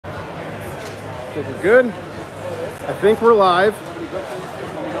think we're good. I think we're live.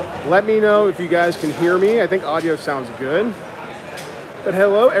 Let me know if you guys can hear me. I think audio sounds good. But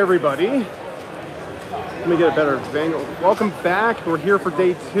hello, everybody. Let me get a better thing. Welcome back. We're here for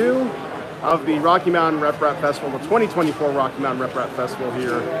day 2 of the Rocky Mountain RMRRF Festival, the 2024 Rocky Mountain RMRRF Festival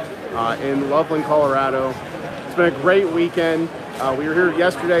here in Loveland, Colorado. It's been a great weekend. We were here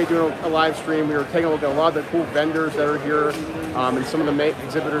yesterday doing a live stream. We were taking a look at a lot of the cool vendors that are here and some of the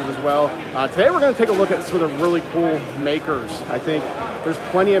exhibitors as well. Today we're going to take a look at some of the really cool makers. I think there's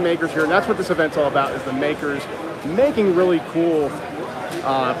plenty of makers here, and that's what this event's all about, is the makers making really cool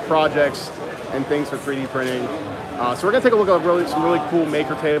projects and things for 3D printing. So we're going to take a look at some really cool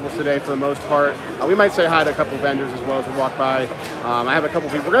maker tables today for the most part. We might say hi to a couple of vendors as well as we walk by. I have a couple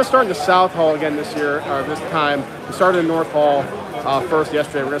of people. We're going to start in the South Hall again this year, this time. We started in North Hall first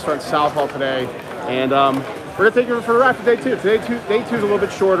yesterday. We're going to start in South Hall today. And we're going to take you for a ride for day 2. Day two is a little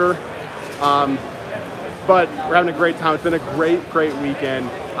bit shorter, but we're having a great time. It's been a great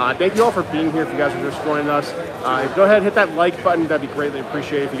weekend. Thank you all for being here if you guys are just joining us. Go ahead and hit that like button. That'd be greatly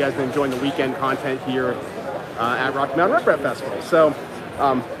appreciated if you guys have been enjoying the weekend content here at Rocky Mountain RMRRF Festival. So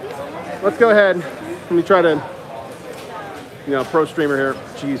let's go ahead. Let me try to, pro streamer here.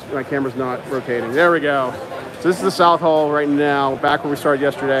 Jeez, my camera's not rotating. There we go. So this is the South Hall right now, back where we started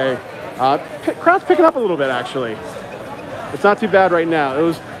yesterday. Crowd's picking up a little bit, actually. It's not too bad right now. It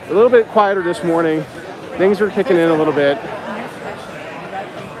was a little bit quieter this morning. Things are kicking in a little bit.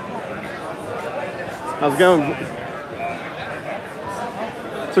 How's it going?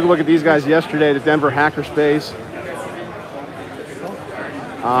 Took a look at these guys yesterday, the Denver Hackerspace.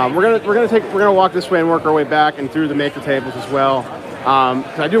 We're gonna walk this way and work our way back and through the maker tables as well.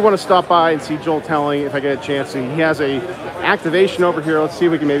 Because I do want to stop by and see Joel Telling if I get a chance. He has a activation over here. Let's see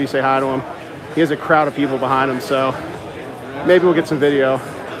if we can maybe say hi to him. He has a crowd of people behind him, so maybe we'll get some video.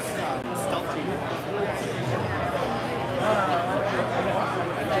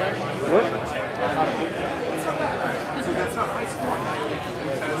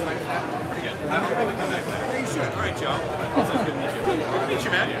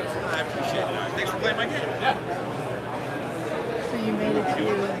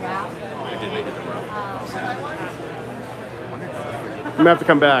 I'm gonna have to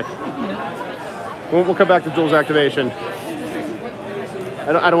come back. We'll come back to Joel's activation.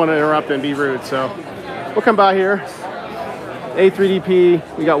 I don't want to interrupt and be rude, so we'll come by here. A3DP,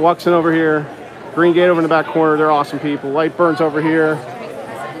 we got Wuxen over here. Green Gate over in the back corner, they're awesome people. Lightburn's over here.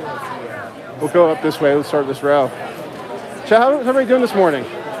 We'll go up this way, let's start this row. Chad, how's everybody doing this morning?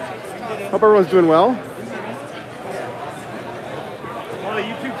 Hope everyone's doing well.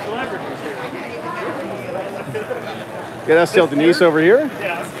 Get STL Denise over here.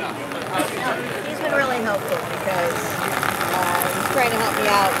 Yeah. He's been really helpful because he's trying to help me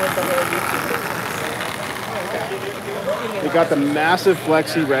out with the little YouTube. We got the massive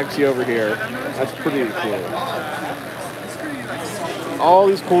Flexi Rexy over here. That's pretty cool. All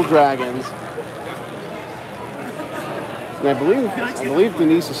these cool dragons. And I believe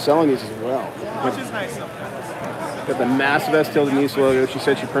Denise is selling these as well. Got the massive STL Denise logo. She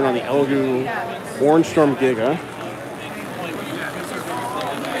said she printed on the Elegoo Orange Storm Giga.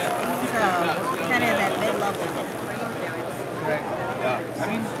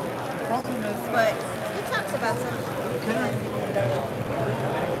 But he talks about something.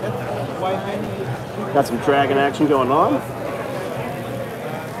 Got some dragon action going on.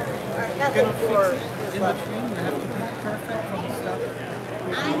 Nothing for.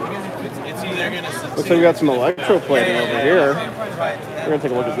 Looks like we got some electroplating over here. We're gonna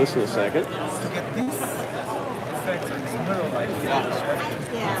take a look at this in a second.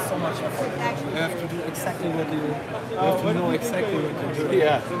 So much effort. You have to do exactly what you have to know exactly what you're doing.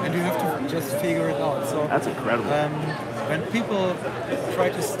 Yeah. And you have to just figure it out. So That's incredible. When people try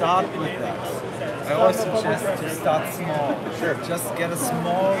to start with that, I always suggest to start small. Sure. Just get a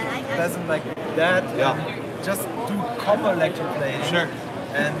small lesson like that. Yeah. And just do copper electroplating. Sure.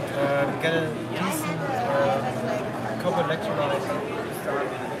 And get a decent copper electrolyte.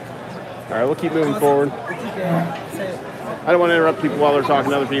 All right, we'll keep moving forward. I don't want to interrupt people while they're talking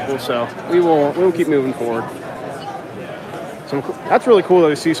to other people, so we'll keep moving forward. That's really cool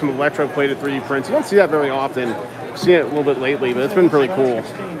to see some electroplated 3D prints. You don't see that very often. I've seen it a little bit lately, but it's been pretty cool.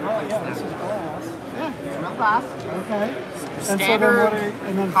 Okay. And Standard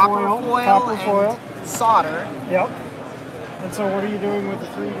copper foil, and solder. Yep. And so what are you doing with the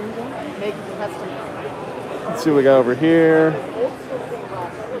 3D then? Making custom. Let's see what we got over here.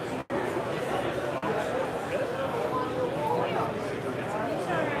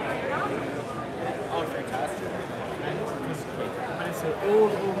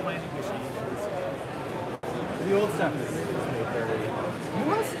 All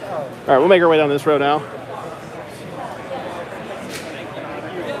right, we'll make our way down this road now.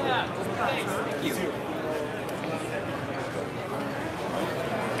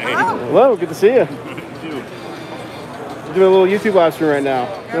 Hello, good to see you. We're doing a little YouTube live stream right now. You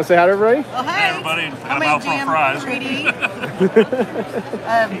want to say hi to everybody? Well, Hey everybody, got a mouthful of fries. 3D.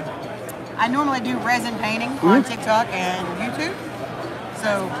 I normally do resin painting on TikTok and YouTube.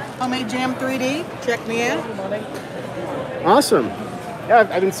 So, Homemade Jam 3D, check me out. Awesome. Yeah,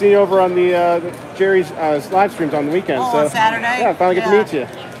 I've been seeing you over on the Jerry's live streams on the weekend. Oh, so on Saturday? Yeah, I finally get to meet you.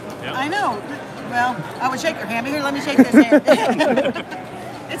 I know. Well, I would shake your hand, but here, let me shake this hand.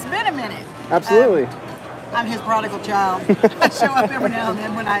 It's been a minute. Absolutely. I'm his prodigal child. I show up every now and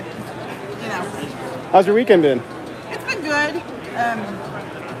then when I, you know. How's your weekend been? It's been good.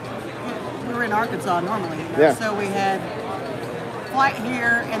 We were in Arkansas normally. Yeah. So we had flight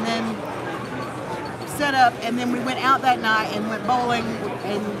here and then set up, and then we went out that night and went bowling,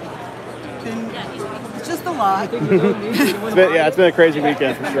 and then it's just a lot. It's been a crazy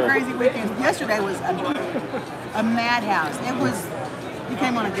weekend for sure. Crazy weekend. Yesterday was a madhouse. You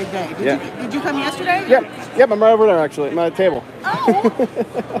came on a good day. Did you come yesterday? Yep, I'm right over there actually, at my table.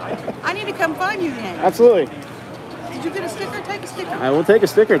 Oh, I need to come find you then. Absolutely. Did you get a sticker? Take a sticker. I will take a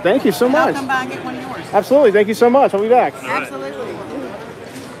sticker. Thank you so And much. I'll come by and get one of yours. Absolutely. Thank you so much. I'll be back. Absolutely.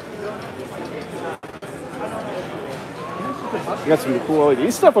 We got some cool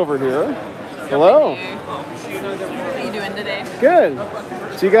LED stuff over here. Hello. How are you doing today? Good.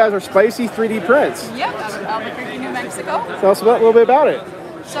 So you guys are Spicy 3D prints. Yep, out of Albuquerque, New Mexico. Tell us a little bit about it.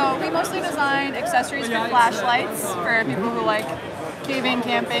 So we mostly design accessories for flashlights for people who like caving,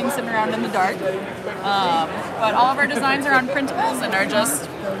 camping, sitting around in the dark. But all of our designs are on printables and are just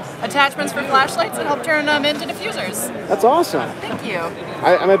attachments for flashlights that help turn them into diffusers. That's awesome. Thank you.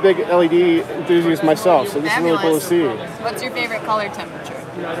 I'm a big LED enthusiast myself, so this is really cool to see. What's your favorite color temperature?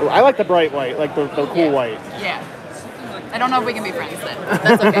 I like the bright white, like the cool white. Yeah. I don't know if we can be friends then.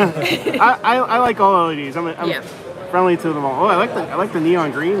 That's okay. I like all LEDs. I'm friendly to them all. Oh, I like the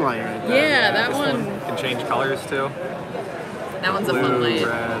neon green light. Right there. Yeah, that one can change colors too. That one's Blue, a fun light.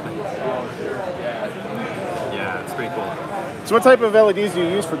 red. Yeah, it's pretty cool. So what type of LEDs do you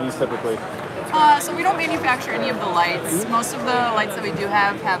use for these typically? So we don't manufacture any of the lights. Most of the lights that we do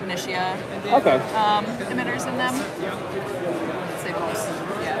have Nishia emitters in them. Signals.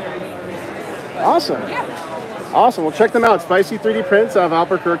 Yeah. Awesome. Yeah. Awesome. Well, check them out. Spicy 3D Prints of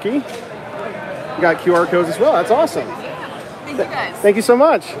Albuquerque. You got QR codes as well. That's awesome. Yeah. Thank you guys. Thank you so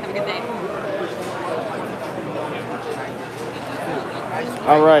much. Have a good day.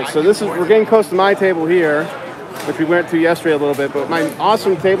 All right. So we're getting close to my table here, which we went to yesterday a little bit. But my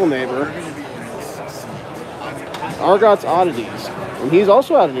awesome table neighbor, Argot's Oddities, and he's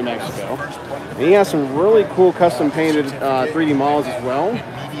also out of New Mexico. And he has some really cool custom painted 3D models as well.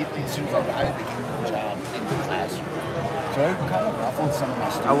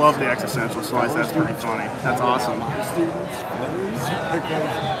 I love the existential slice. That's pretty funny. That's awesome.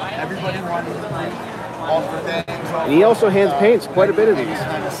 And he also hand paints quite a bit of these.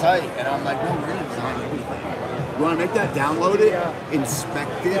 And I'm like, no, we're design. You want to make that, download it,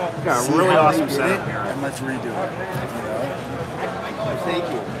 inspect it, Got a see really how awesome they did setup it, here. and let's redo it. You know? Thank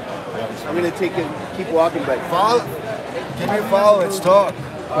you. I'm gonna take it, keep walking, but Follow. Give me a follow. Let's talk.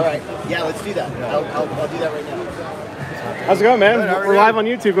 all right, yeah, let's do that. I'll do that right now. How's it going, man? Good, how are We're you? live on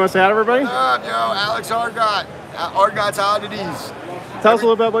YouTube. You want to say hi to everybody? Yo, Alex Argot. Argot's Oddities. Tell us a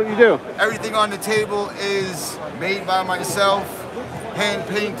little bit about what you do. Everything on the table is made by myself, hand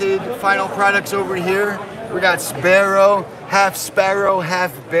painted. Final products over here. We got sparrow,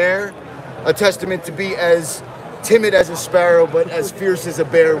 half bear. A testament to be as timid as a sparrow, but as fierce as a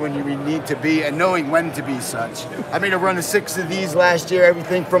bear when you need to be, and knowing when to be such. I made a run of 6 of these last year.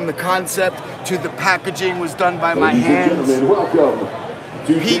 Everything from the concept to the packaging was done by my hands.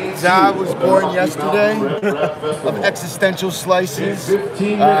 Pete Za was born yesterday of existential slices.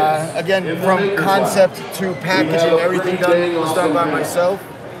 Again, from concept to packaging, everything was done by myself.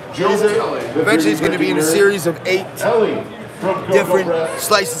 Eventually, it's going to be in a series of 8 different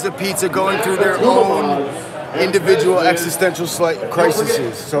slices of pizza going through their own individual existential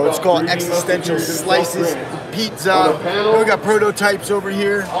crises. So it's called Existential Slices Pizza. Then we got prototypes over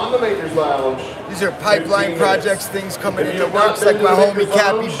here. These are pipeline projects, things coming in the works, like my homie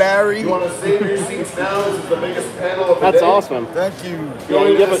Cappy Barry. That's awesome. Thank you.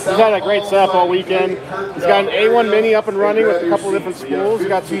 Yeah, he's had a great setup all weekend. He's got an A1 Mini up and running with a couple of different spools. He's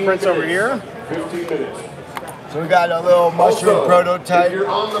got some prints over here. So we got a little mushroom prototype.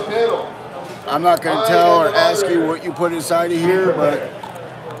 I'm not going to tell or ask you what you put inside of here, but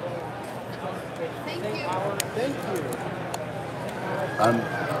Thank you.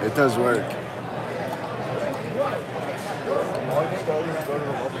 It does work.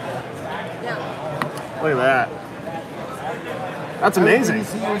 Look at that. That's amazing.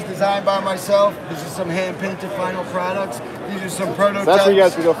 Everything you see was designed by myself. This is some hand-painted final products. These are some prototypes. That's where you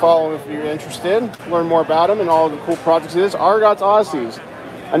guys can go follow if you're interested. Learn more about him and all the cool projects it is. Argots Aussies.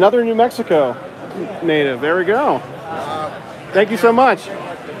 Another New Mexico native. There we go. Thank you so much.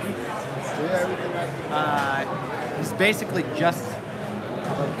 It's basically just.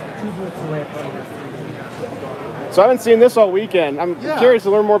 So I haven't seen this all weekend. I'm curious to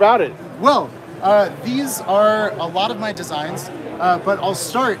learn more about it. Well, these are a lot of my designs, but I'll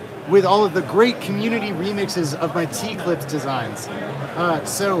start with all of the great community remixes of my T-Clips designs.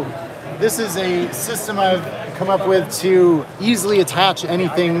 So this is a system I've come up with to easily attach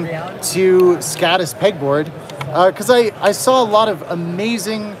anything to SCADAS pegboard, because I saw a lot of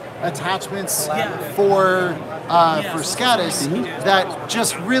amazing attachments for SCADAS that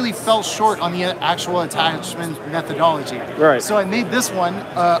just really fell short on the actual attachment methodology. Right. So I made this one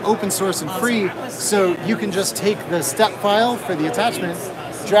open source and free, so you can just take the step file for the attachment,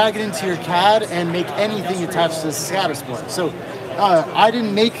 drag it into your CAD, and make anything attached to the SCADAS board. So I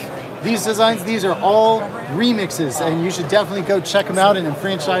didn't make these designs. These are all remixes, and you should definitely go check them out and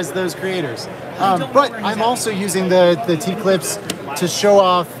enfranchise those creators. But I'm also using the T-Clips to show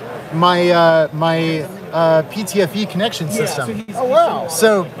off my PTFE connection system. Oh, wow.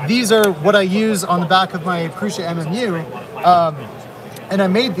 So these are what I use on the back of my Prusa MMU. And I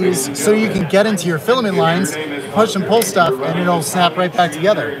made these so you can get into your filament lines, push and pull stuff, and it'll snap right back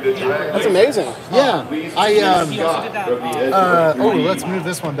together. That's amazing. Yeah. Let's move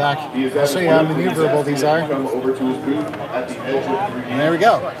this one back. I'll show you how maneuverable these are. And there we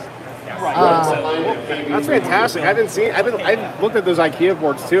go. That's fantastic. I've looked at those IKEA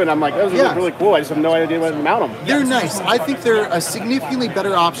boards too, and I'm like, those are really cool. I just have no idea where to mount them. They're nice. I think they're a significantly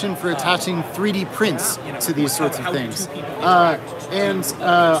better option for attaching 3D prints to these sorts of things.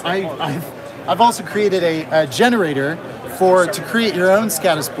 I've also created a generator to create your own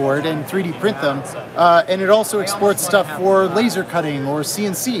SCADAS board and 3D print them, and it also exports stuff for laser cutting or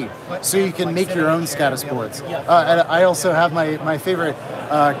CNC, so you can make your own SCADAS boards. And I also have my favorite,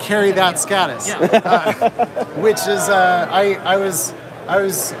 Carry That SCADAS, which is I was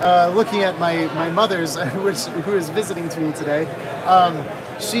looking at my mother's, who is visiting to me today.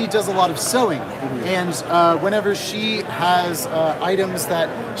 She does a lot of sewing, and whenever she has items that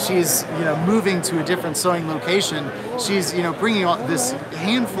she's moving to a different sewing location, she's bringing this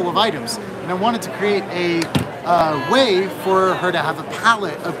handful of items. And I wanted to create a way for her to have a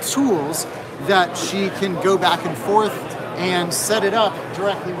palette of tools that she can go back and forth and set it up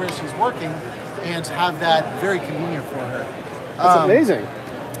directly where she's working, and have that very convenient for her. That's amazing.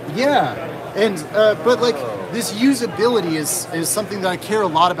 Yeah, and but like this usability is something that I care a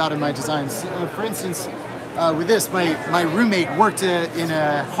lot about in my designs. For instance, with this, my roommate worked in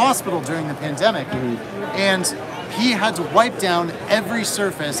a hospital during the pandemic, and he had to wipe down every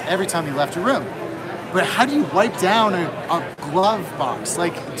surface every time he left a room. But how do you wipe down a glove box?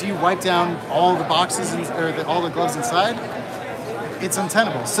 Like, do you wipe down all the boxes all the gloves inside? It's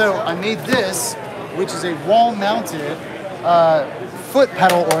untenable. So I made this, which is a wall-mounted, foot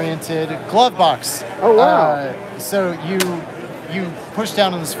pedal-oriented glove box. Oh wow! So you push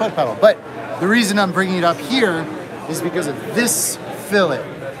down on this foot pedal. But the reason I'm bringing it up here is because of this fillet.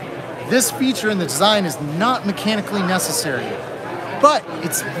 This feature in the design is not mechanically necessary, but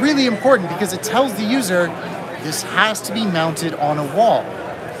it's really important because it tells the user this has to be mounted on a wall.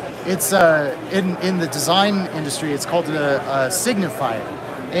 It's in the design industry, it's called a signifier,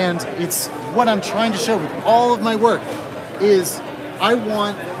 and it's what I'm trying to show with all of my work is I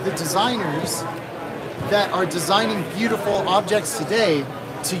want the designers that are designing beautiful objects today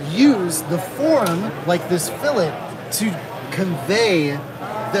to use the form like this fillet to convey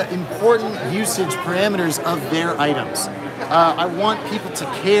the important usage parameters of their items. I want people to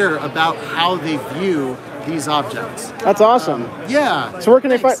care about how they view these objects. That's awesome. Yeah. So where can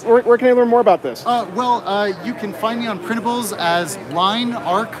they learn more about this? You can find me on printables as Line,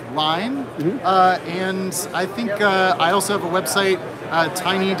 and I think I also have a website,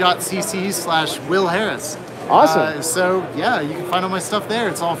 tiny.cc/Will Harris. Awesome. So yeah, you can find all my stuff there.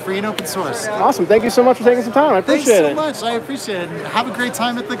 It's all free and open source. Awesome. Thank you so much for taking some time. I appreciate it. Thanks so much. I appreciate it. Have a great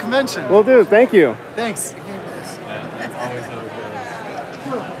time at the convention. Will do. Thank you. Thanks.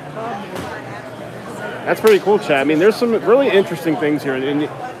 That's pretty cool, Chad. I mean, there's some really interesting things here, and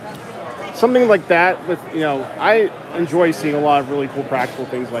something like that. I enjoy seeing a lot of really cool practical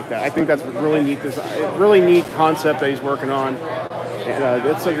things like that. I think that's really neat. This really neat concept that he's working on. And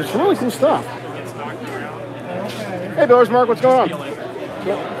it's really cool stuff. Hey, Billers Mark, what's going on?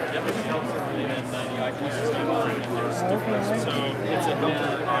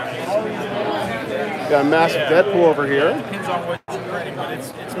 Got a massive Deadpool over here.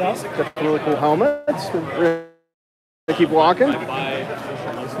 Got some really cool helmets. We're gonna keep walking.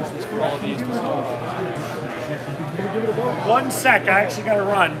 1 sec, I actually got to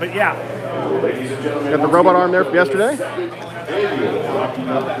run, but yeah. Got the robot arm there from yesterday.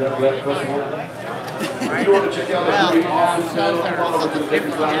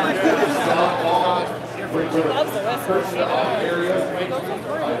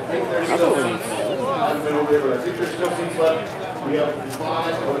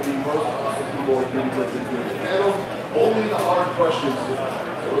 Only the hard questions.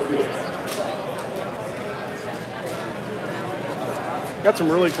 Got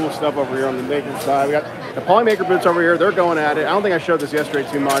some really cool stuff over here on the maker side. We got the Polymaker boots over here. They're going at it. I don't think I showed this yesterday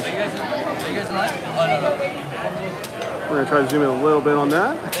too much. We're gonna try to zoom in a little bit on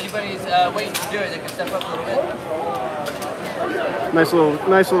that. If anybody's waiting to do it, they can step up a little bit. Nice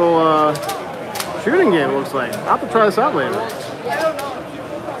little shooting game. It looks like. I'll have to try this out later. Yeah,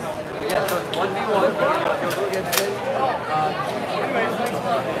 so it's 1v1.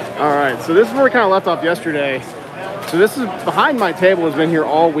 All right, so this is where we kind of left off yesterday. So this is behind my table, has been here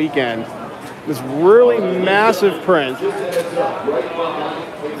all weekend. This really massive print.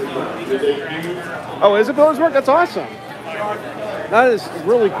 Oh, is it Billers Mark? That's awesome. That is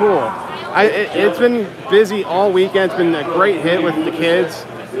really cool. It's been busy all weekend. It's been a great hit with the kids.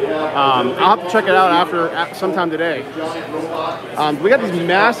 I'll have to check it out after sometime today. We got these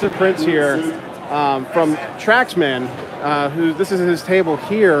massive prints here from Traxman, who this is his table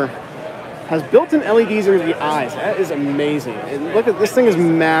here. Has built-in LEDs under the eyes. That is amazing. And look at this thing is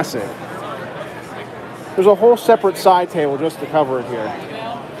massive. There's a whole separate side table just to cover it here.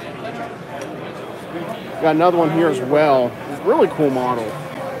 Got another one here as well. Really cool model.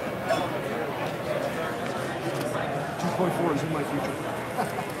 2.4 is in my future.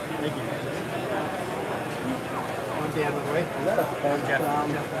 Thank you. One Dan, by the way. Is that a phone, Jeff?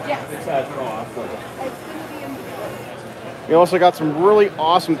 Yes. We also got some really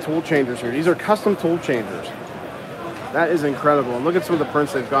awesome tool changers here. These are custom tool changers. That is incredible. And look at some of the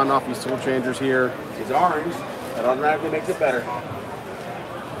prints they've gotten off these tool changers here. It's orange. That automatically makes it better.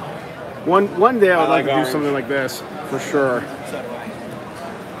 One day I would like to do something like this, for sure.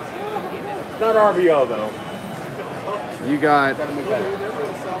 Not RVO though. You got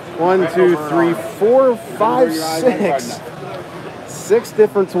 1, 2, 3, 4, 5, 6. 6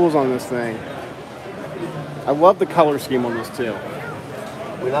 different tools on this thing. I love the color scheme on this too.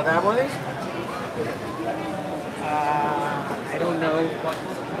 We not have one of these? I don't know.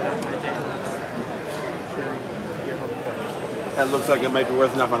 That looks like it might be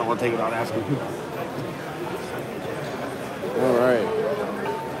worth enough. I don't want to take it out asking. All right.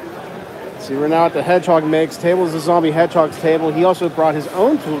 See, we're now at the Hedgehog Makes table. This is Zombie Hedgehog's table. He also brought his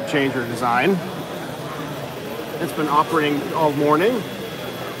own tool changer design. It's been operating all morning.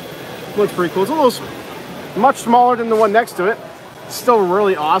 Looks pretty cool. It's a little much smaller than the one next to it. It's still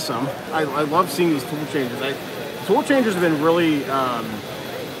really awesome. I love seeing these tool changers. Tool changers have been really,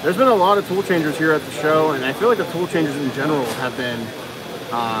 there's been a lot of tool changers here at the show, and I feel like the tool changers in general have been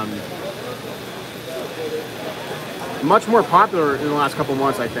much more popular in the last couple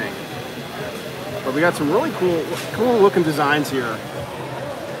months, I think. But we got some really cool looking designs here.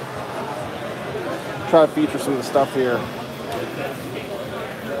 Try to feature some of the stuff here.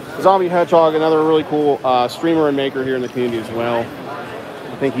 Zombie Hedgehog, another really cool streamer and maker here in the community as well.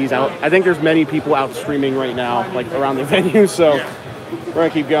 I think he's out. I think there's many people out streaming right now, like around the venue, so we're gonna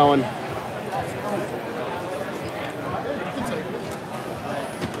keep going.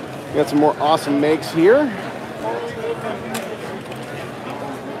 We got some more awesome makes here.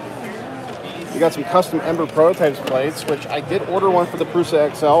 We got some custom Ember Prototypes plates, which I did order one for the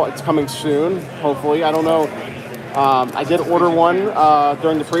Prusa XL. It's coming soon, hopefully. I don't know. I did order one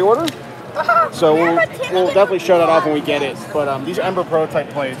during the pre-order, so we'll definitely show that off when we get it. But these Ember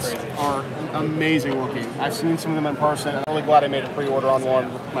Prototype plates are amazing looking. I've seen some of them in person. I'm really glad I made a pre-order on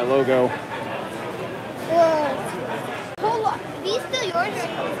one with my logo. Hold on. These still yours?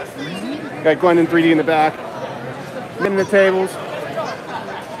 Got Glendon 3D in the back. In the tables.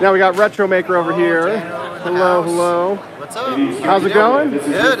 Now we got Retro Maker over here. Hello, hello. What's up? How's it going?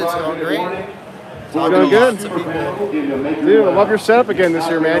 Good, it's going great. It's going good. Dude, I love your setup again this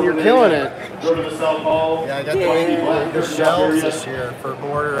year, man. You're killing it. Yeah, I got the shelves this year for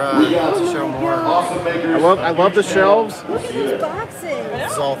more to show more. I love the shelves. Look at these boxes.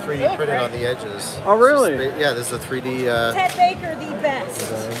 This is all 3D printed on the edges. Oh, really? Yeah, this is a 3D. Ted Baker, the best.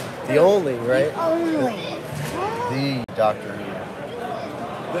 The only, right? The only. Oh. The Doctor Who.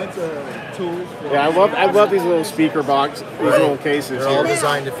 That's a tool. Yeah, I love these little speaker box, these little cases. They're all here.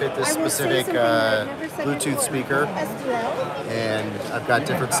 designed to fit this specific Bluetooth speaker, and I've got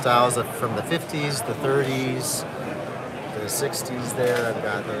different styles from the 50s, the 30s, the 60s. There, I've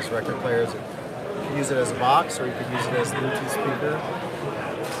got those record players. You can use it as a box, or you can use it as a Bluetooth speaker,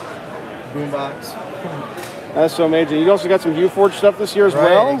 boombox. That's so amazing. You also got some Huforge stuff this year as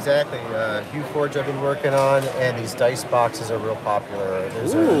well? Right, exactly. Huforge I've been working on, and these dice boxes are real popular.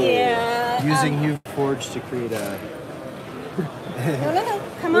 Those are using Huforge to create a... No.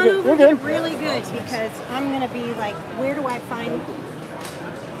 Come on over here really good, because I'm going to be like, where do I find...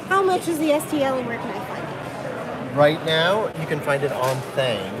 How much is the STL and where can I find it? Right now, you can find it on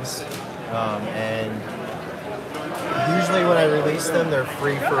Things, and usually when I release them, they're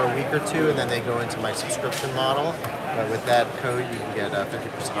free for a week or two, and then they go into my subscription model. But with that code, you can get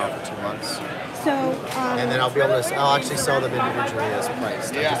 50% off for 2 months. So, and then I'll be able to, I'll actually sell them individually as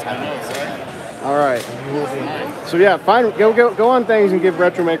priced. I just haven't said that. All right. So yeah, go on Things and give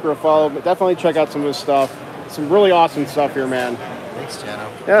Retro Maker a follow. But definitely check out some of his stuff. Some really awesome stuff here, man. Thanks, Jano.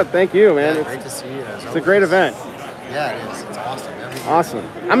 Yeah, thank you, man. Yeah, great to see you. It's a great event. Yeah, it is. It's awesome. Awesome.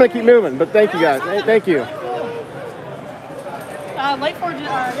 I'm gonna keep moving, but thank you guys. Hey, thank you. Lightforge.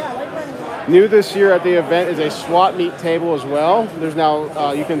 New this year at the event is a swap meet table as well. There's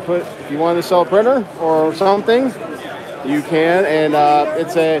now you can put, if you want to sell a printer or something, you can, and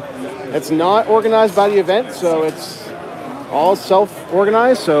it's not organized by the event, so it's all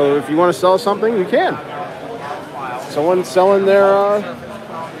self-organized. So if you want to sell something, you can. Someone's selling their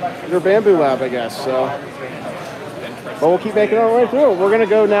bamboo lab, I guess. So, but we'll keep making our way through. We're gonna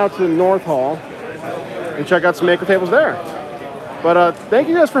go now to the North Hall and check out some maker tables there. But thank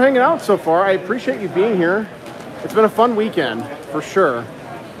you guys for hanging out so far. I appreciate you being here. It's been a fun weekend, for sure.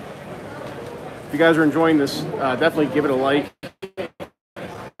 If you guys are enjoying this, definitely give it a like.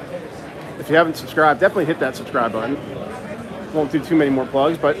 If you haven't subscribed, definitely hit that subscribe button. Won't do too many more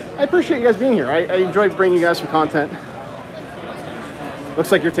plugs, but I appreciate you guys being here. I enjoy bringing you guys some content.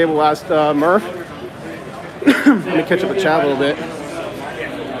 Looks like your table last, Murph. Let me catch up with Chad a little bit.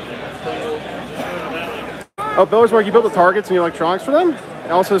 Oh, Billingsburg, you built the targets and the electronics for them?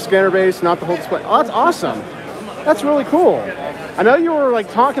 And also scanner base, not the whole display. Oh, that's awesome. That's really cool. I know you were like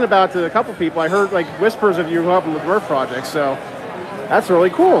talking about to a couple people. I heard like whispers of you helping with Murph projects, so that's really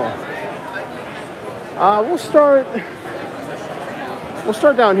cool. We'll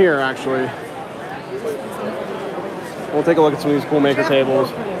start down here, actually. We'll take a look at some of these cool maker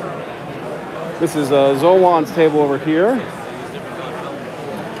tables. This is Zolan's table over here.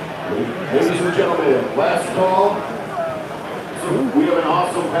 Ladies and gentlemen, last call. We have an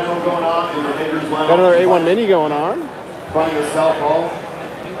awesome panel going on in the Makers Lounge. Got another A1 Mini going on. From the South Hall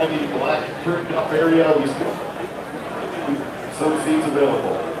and the black turned up area. Some seats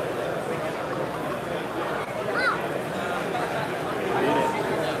available.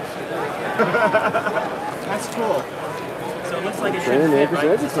 That's cool. So it looks like it should Training fit, Makers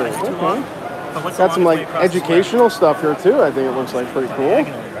right? Educate. It's too long. But what's the Got some like longest way across the educational stuff here too. I think it looks like pretty cool.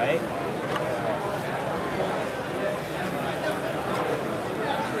 diagonally, right?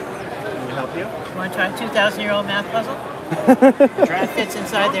 Can we help you? Want to try a 2,000-year-old math puzzle? Try it fits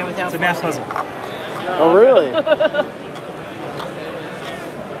inside there without. It's a math puzzle. Oh, really? You want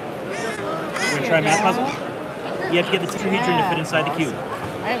to try a math puzzle? You have to get the tetrahedron to fit inside the cube.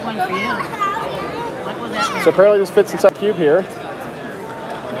 I have one for you. What will that So apparently this fits inside the cube here.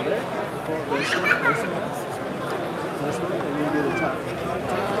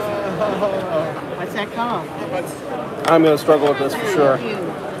 What's that called? I'm going to struggle with this for sure.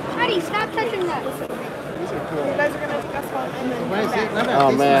 Honey, stop touching that. You guys are going to discuss one and then come back.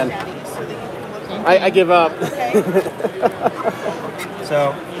 Oh man, I give up.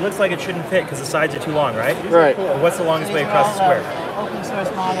 So it looks like it shouldn't fit because the sides are too long, right? Right. Well, what's the longest way across the square? Open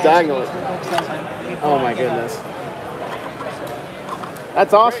source models. Diagonally. Oh my goodness.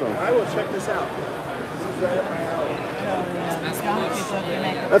 That's awesome. I will check this out.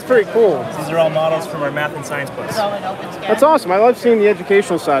 That's pretty cool. These are all models from our math and science books. That's awesome. I love seeing the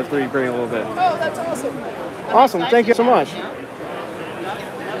educational side 3D printing a little bit. Oh, that's awesome. Awesome. Thank you so much.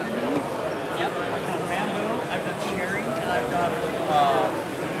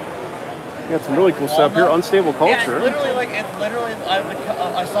 You got some really cool stuff here. Unstable culture. Yeah, it's literally,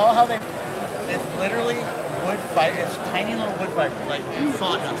 I saw how it's literally wood fiber. It's tiny little wood fiber, like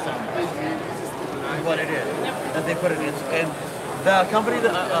sawdust. Is what it is. That they put it in. And the company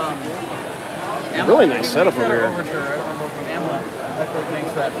that Really nice setup over here.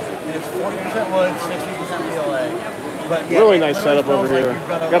 It's 40% wood, 60% PLA. But yeah, Really nice setup over here.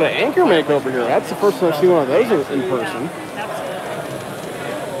 Got an anchor make over here. That's the first time I've seen one of those in person.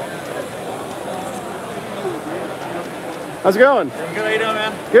 How's it going? Good, how you doing,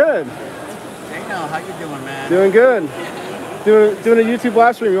 man? Good. Hey, now, how you doing, man? Doing good. Doing a YouTube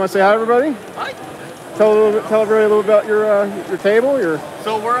live stream. You want to say hi, everybody? Hi. Tell everybody a little about your table.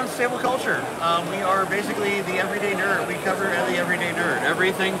 So we're Unstable Culture. We are basically the everyday nerd. We cover the everyday nerd.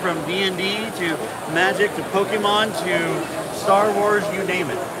 Everything from D&D to Magic to Pokemon to Star Wars, you name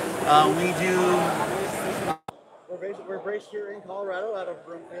it. We do. We're based here in Colorado, out of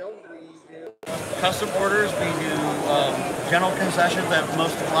Broomfield. We do custom orders. We do general concessions at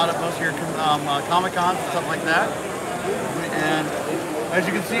most of your Comic Cons and stuff like that. And as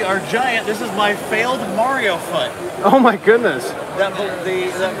you can see, our giant. This is my failed Mario foot. Oh my goodness! That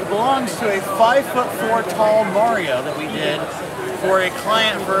belongs to a 5'4" tall Mario that we did for a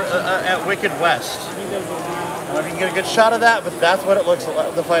client at Wicked West. I don't know if you can get a good shot of that, but that's what it looks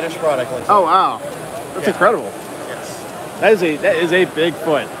like. The finished product looks like. Oh wow, that's incredible. Yes. That is a big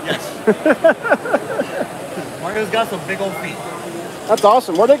foot. Yes. Mario's got some big old feet. That's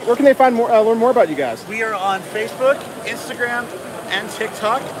awesome. Where can they find more? Learn more about you guys? We are on Facebook, Instagram, and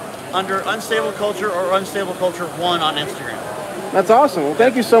TikTok under Unstable Culture or Unstable Culture 1 on Instagram. That's awesome. Well,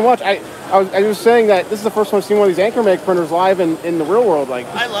 thank you so much. I was saying that this is the first time I've seen one of these anchor make printers live in the real world. Like,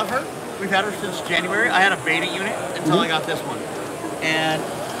 I love her. We've had her since January. I had a beta unit until I got this one, and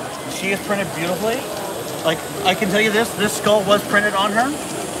she is printed beautifully. Like, I can tell you this skull was printed on her,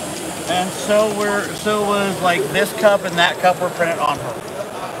 and so was like this cup and that cup were printed on her.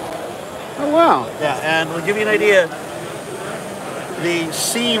 Oh wow! Yeah, and we'll give you an idea. The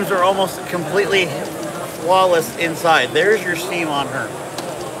seams are almost completely flawless inside. There's your seam on her.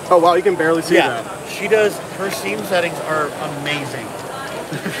 Oh wow, you can barely see that. She does. Her seam settings are amazing,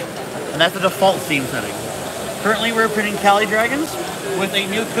 and that's the default seam setting. Currently, we're printing Cali Dragons with a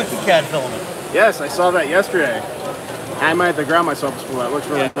new Cookie CAD filament. Yes, I saw that yesterday. I might have to grab myself a spool. That looks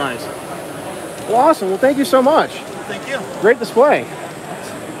really nice. Well, awesome. Well, thank you so much. Thank you. Great display.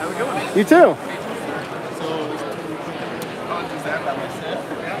 How we going? You too.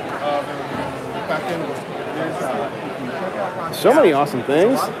 So many awesome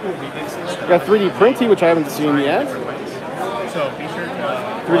things. Got 3D printing, which I haven't seen yet.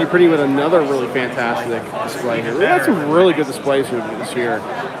 3D printing with another really fantastic display here. We got some really good displays here this year.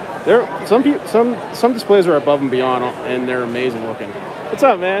 Some displays are above and beyond, and they're amazing looking. What's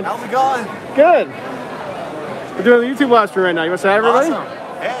up, man? How's it going? Good. We're doing the YouTube live stream right now. You want to say hi, everybody? Awesome.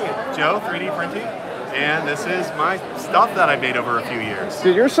 Hey, Joe, 3D Printing, and this is my stuff that I made over a few years.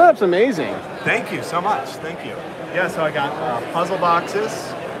 Dude, your setup's amazing. Thank you so much. Thank you. Yeah, so I got puzzle boxes,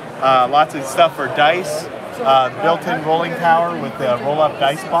 lots of stuff for dice, built-in rolling tower with the roll-up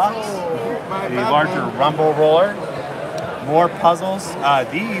dice box, the larger rumble roller, more puzzles.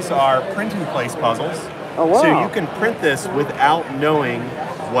 These are print-in-place puzzles. Oh, wow. So you can print this without knowing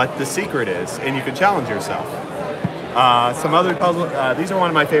what the secret is, and you can challenge yourself. Some other puzzles, these are one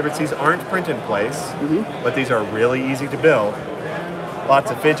of my favorites. These aren't print-in-place, but these are really easy to build.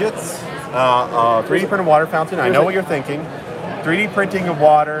 Lots of fidgets. 3D printed water fountain. I know what you're thinking. 3D printing of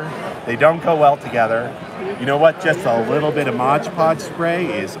water, they don't go well together. You know what? Just a little bit of Mod Podge spray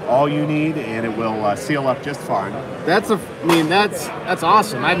is all you need, and it will seal up just fine. That's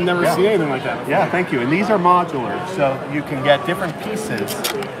awesome. I've never seen anything like that before. Yeah, thank you. And these are modular, so you can get different pieces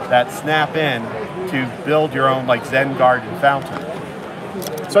that snap in to build your own like Zen garden fountain.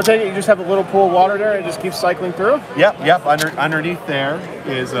 So I take it you just have a little pool of water there and it just keeps cycling through? Yep. Underneath there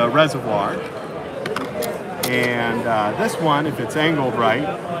is a reservoir. And this one, if it's angled right,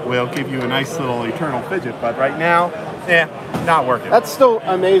 will give you a nice little eternal fidget. But right now, not working. That's still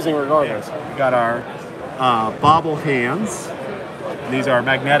amazing regardless. We got our bobble hands. These are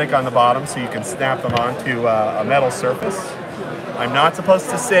magnetic on the bottom, so you can snap them onto a metal surface. I'm not supposed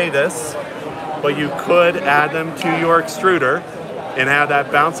to say this, but you could add them to your extruder and have that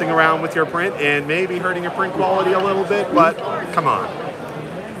bouncing around with your print and maybe hurting your print quality a little bit, but come on.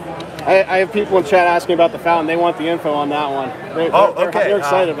 I have people in chat asking about the fountain. They want the info on that one. They're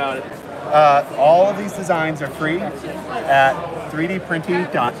excited about it. All of these designs are free at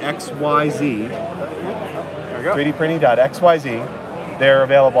 3dprinting.xyz. There we go. 3dprinting.xyz. They're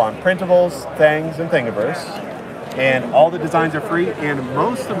available on printables, things, and thingiverse. And all the designs are free, and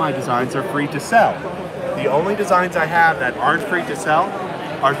most of my designs are free to sell. The only designs I have that aren't free to sell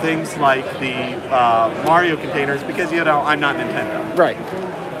are things like the Mario containers, because, you know, I'm not Nintendo. Right.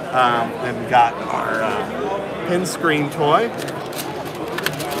 And we got our pin screen toy.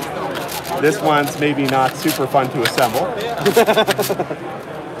 This one's maybe not super fun to assemble.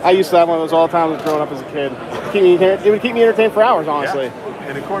 I used to have one of those all the time growing up as a kid. It would keep me entertained for hours, honestly. Yeah.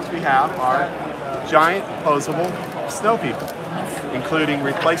 And of course we have our giant posable snow people, including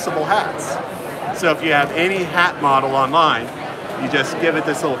replaceable hats. So if you have any hat model online, you just give it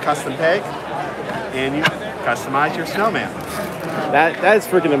this little custom peg and you customize your snowman. That is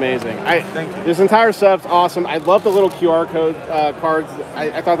freaking amazing. This entire setup's awesome. I love the little QR code cards.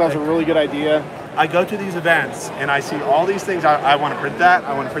 I thought that was a really good idea. I go to these events and I see all these things. I want to print that,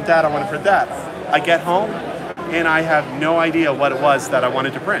 I want to print that, I want to print that. I get home and I have no idea what it was that I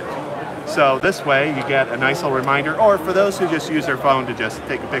wanted to print. So this way you get a nice little reminder, or for those who just use their phone to just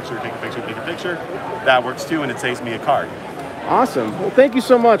take a picture, that works too, and it saves me a card. Awesome. Well, thank you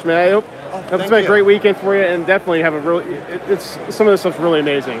so much, man. I hope it's been a great weekend for you, and definitely have a really, some of this stuff's really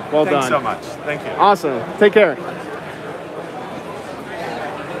amazing. Well done. Thanks so much. Thank you. Awesome. Take care.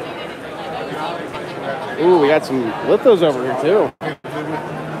 Ooh, we got some lithos over here too.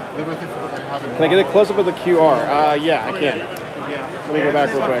 Can I get a close up of the QR? Yeah, I can. Let me go back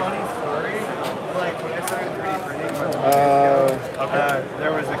real quick.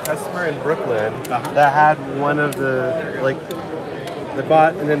 There was a customer in Brooklyn that had one of the, they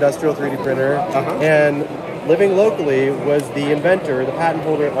bought an industrial 3D printer, and living locally was the inventor, the patent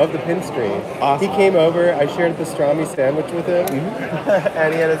holder of the pin screen. Awesome. He came over, I shared a pastrami sandwich with him,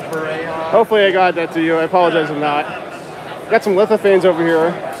 and he had his beret on. Hopefully I got that to you. I apologize if not. Got some lithophanes over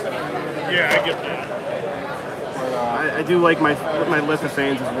here. Yeah, I get that. I do like my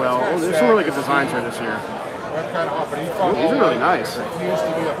lithophanes as well. Oh, there's some really good designs here this year. These are really nice.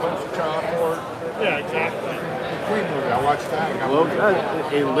 Yeah, exactly. I watched that. Well,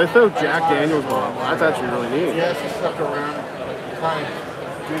 a litho Jack Daniels bottle. That's actually really neat. Yes, he stuck around, kind of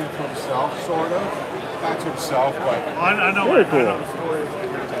did it to himself, sort of. Not to himself, but I know. Very cool. I know the story.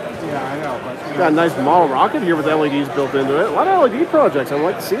 Yeah, I know. But, Got a nice model rocket here with LEDs built into it. A lot of LED projects. I'd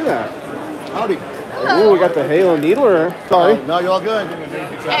like to see that. Howdy. Ooh, we got the Halo Needler. Sorry. No, you're all good.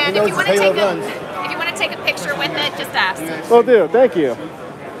 And if you want to take a picture with it, just ask. Will do. Thank you.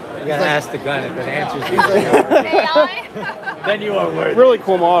 You gotta ask the gun if it answers you. Then you are worthy. Really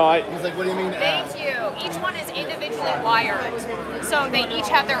cool model. He's like, what do you mean? Thank you. Each one is individually wired, so they each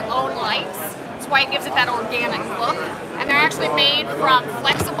have their own lights. That's why it gives it that organic look. And they're actually made from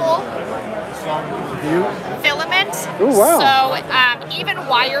flexible filament. Ooh, wow. So even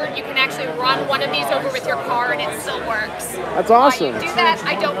wired, you can actually run one of these over with your car and it still works. That's awesome. Why you do that,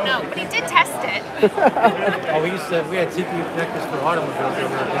 I don't know, but he did test it. We had CPU connectors for automobiles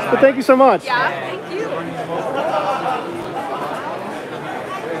over there. But thank you so much. Yeah, thank you.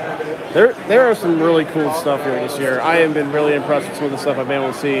 There are some really cool stuff here this year. I have been really impressed with some of the stuff I've been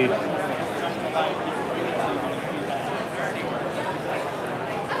able to see.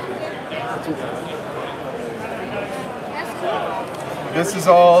 This is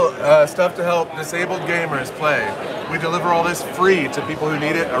all stuff to help disabled gamers play. We deliver all this free to people who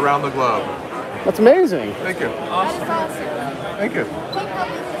need it around the globe. That's amazing. Thank you. That is awesome. Thank you. Keep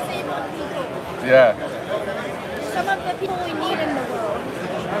helping disabled people. Yeah. Some of the people we need in the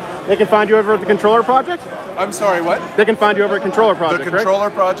world. They can find you over at the Controller Project? I'm sorry, what? They can find you over at Controller Project,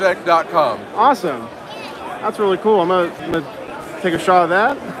 TheControllerProject.com. Awesome. That's really cool. I'm gonna take a shot of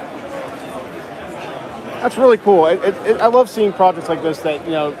that. That's really cool. I love seeing projects like this that,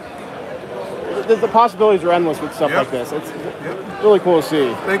 you know, the possibilities are endless with stuff like this. It's really cool to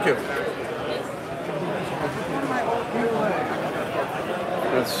see. Thank you.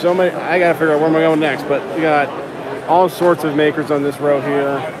 There's so many. I gotta figure out where am I going next, but we got all sorts of makers on this row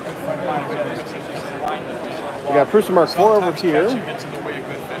here. We got Prusa Mark IV over here.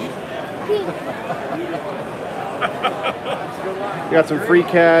 We got some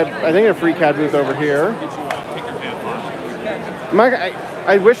FreeCAD. I think a FreeCAD booth over here.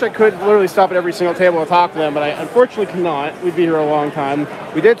 I wish I could literally stop at every single table and talk to them, but I unfortunately cannot. We'd be here a long time.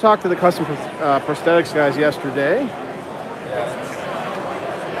 We did talk to the custom prosthetics guys yesterday.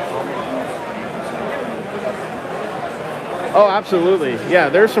 Oh, absolutely. Yeah,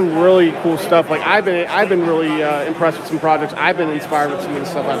 there's some really cool stuff. Like I've been really impressed with some projects. I've been inspired with some of the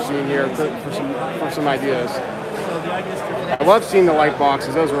stuff I've seen here for some ideas. I love seeing the light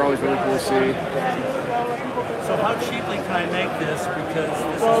boxes. Those are always really cool to see. So how cheaply can I make this? Because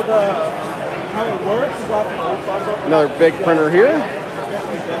this how it works is off the Another big printer here.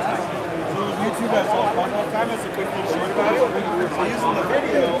 YouTube has one time as a quick little short about it. So using the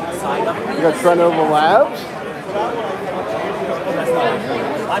video, We got Trenovo Labs.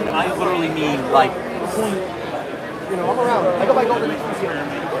 I literally mean like. You know, I'm around. I go back over the next year.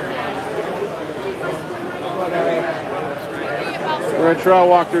 We're going to try to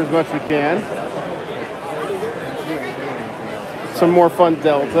walk through as much as we can. Some more fun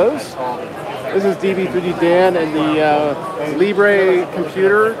deltas. This is DB3D Dan and the Libre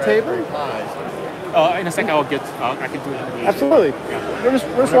computer table. In a second, I can do it. Absolutely. Yeah. We're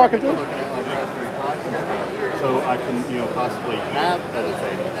just walking through. So I can, possibly have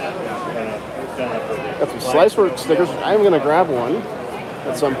anything. Got some Slicework stickers. I'm going to grab one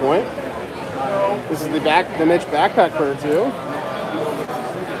at some point. This is the Mitch backpack printer too.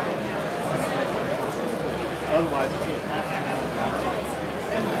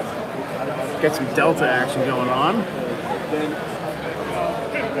 Get some Delta action going on.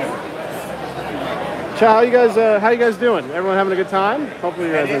 Ciao, how you guys doing? Everyone having a good time? Hopefully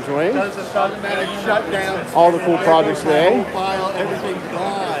you guys are enjoying. Does this automatic shutdown. All the cool projects today. File, everything's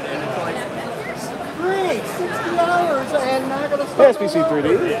gone, and it's like, great, $60 and not gonna start. Hey, SPC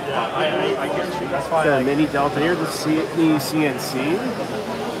 3D. Yeah, I get you. That's why the mini Delta here, the CNC.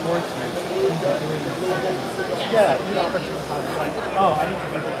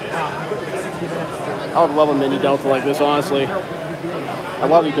 I would love a mini Delta like this, honestly. I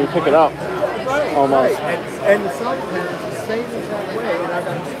love you can pick it up. Almost. Right. And the side panels the same exact way, and I've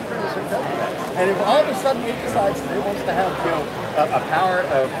got two printers that do that. And if all of a sudden it decides that it wants to have, a power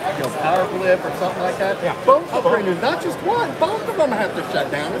blip or something like that, both the printers, not just one, both of them have to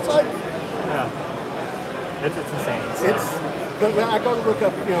shut down. It's like, it's insane. But when I go to look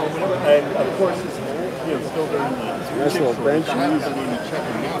up, whatever, and of course it's still very nice little bench. I haven't done any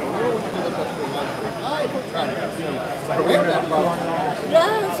checking out. I don't know what to look up for I'm trying to, correct that problem.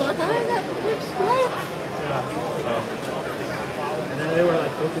 Yeah, it's like, I got the big split. And then they were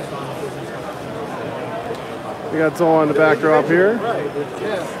like focused on we got Zola in the backdrop here.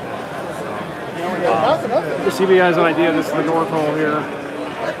 Just to give you guys an idea, this is the North Hall here.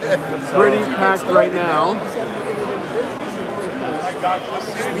 Pretty packed right now. I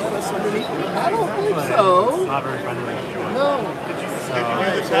don't think so. It's not very friendly. No.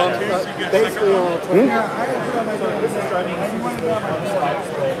 Basically on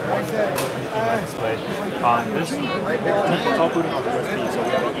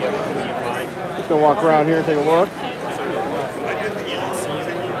Just gonna walk around here and take a look.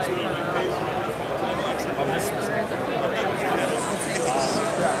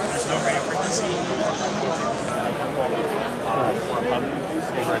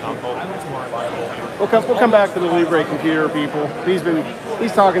 We'll come back to the Libre computer people. He's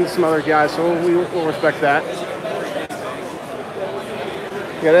talking to some other guys, so we'll respect that.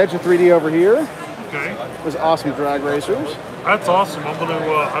 We got Edge of 3D over here. Okay. There's awesome drag racers. That's awesome. I'm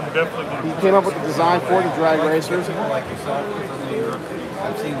definitely gonna. He came up with the design for the drag racers. Like yourself,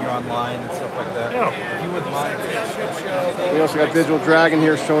 I've seen you online and stuff like that. Yeah. If you wouldn't mind. We also got Digital Dragon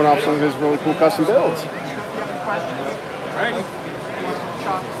here showing off some of his really cool custom builds.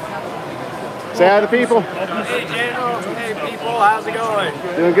 Say hi to people. Hey, General. Hey, people. How's it going?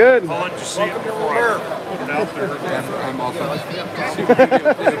 Doing good. I'll let you see it before I put it out there. I'm also.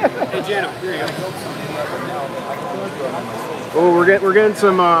 Hey, General. Here you go. Oh, we're getting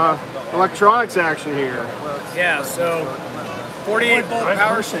some electronics action here. Yeah, so 48 volt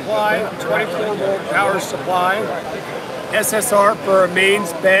power supply, 24 volt power supply, SSR for a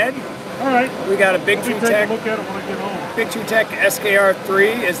mains bed. All right. We got a Big Tree Tech. Look at it when I get home. Big Tree Tech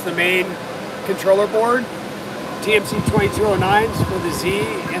SKR3 is the main controller board. TMC 2209s for the Z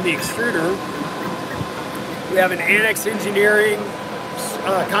and the extruder. We have an Annex Engineering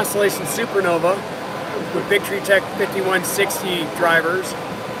Constellation Supernova with Big Tree Tech 5160 drivers.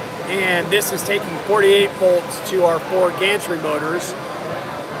 And this is taking 48 volts to our 4 gantry motors.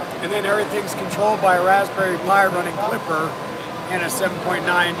 And then everything's controlled by a Raspberry Pi running Clipper and a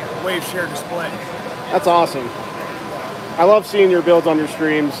 7.9 wave share display. That's awesome. I love seeing your builds on your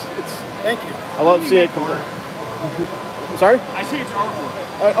streams. Thank you. I love seeing it. I'm sorry? I see it's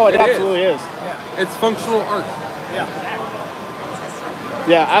artwork. Oh, it absolutely is. Yeah. It's functional art. Yeah.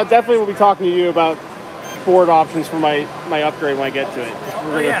 Yeah, I definitely will be talking to you about board options for my upgrade when I get to it.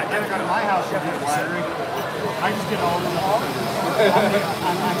 Yeah, definitely. At my house, you have a battery. I just get all of them.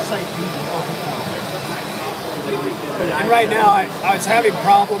 I'm site. And right now, I was having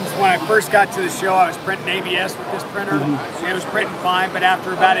problems when I first got to the show. I was printing ABS with this printer. And it was printing fine, but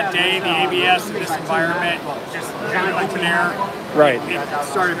after about a day, the ABS in this environment, just kind of open air, it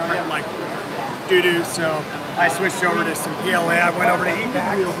started printing like doo-doo. So I switched over to some PLA. I went over to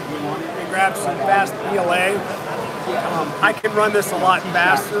EMAC and grabbed some fast PLA. I can run this a lot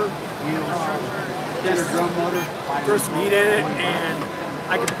faster. Just throw some heat in it, and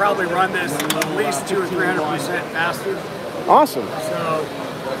I could probably run this at least 200 or 300% faster. Awesome. So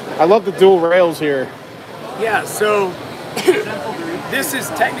I love the dual rails here. yeah, so this is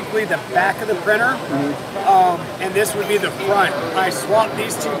technically the back of the printer, and this would be the front. I swapped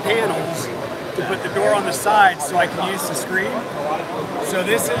these two panels to put the door on the side so I can use the screen. So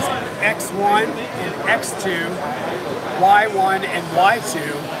this is X1 and X2, Y1 and Y2.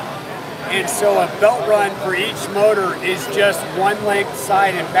 And so a belt run for each motor is just one length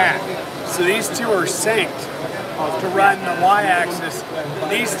side and back. So these two are synced to run the Y-axis.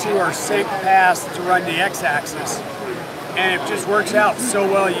 These two are synced past to run the X-axis. And it just works out so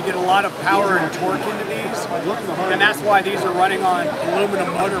well. You get a lot of power and torque into these. And that's why these are running on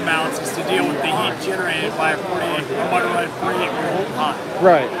aluminum motor mounts, is to deal with the heat generated by a motor run at 48-volt hot.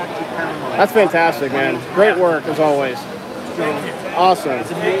 Right. That's fantastic, man. Great work, as always. Awesome.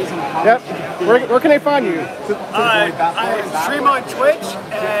 Yep. Where can they find you? I stream on Twitch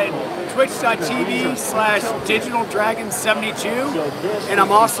at twitch.tv/digitaldragon72, and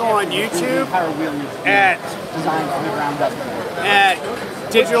I'm also on YouTube at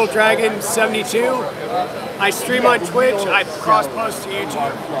digitaldragon72. I stream on Twitch. I cross post to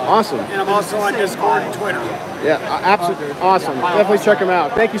YouTube. Awesome. And I'm also on Discord and Twitter. Yeah, absolutely awesome. Definitely check them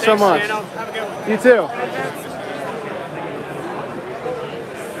out. Thank you so much. Dano. Have a good one. You too.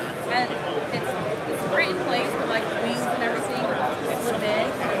 It's great in place with like the wings and everything. It's a big,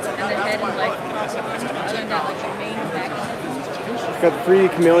 and the head is like turned out like the main mechanism. Got the 3D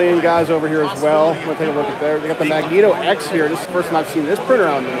Chameleon guys over here as well. We'll take a look at there. They got the Magneto X here. This is the first time I've seen this printer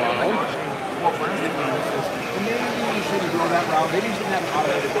out in a while.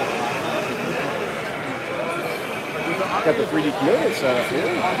 Got the 3D Chameleon set up here.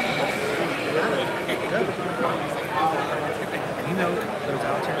 You know those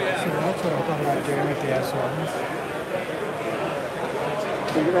out there. See, that's what I'm talking about doing with the S1s.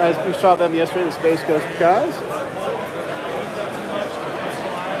 So you guys, we saw them yesterday, the Space Ghost guys.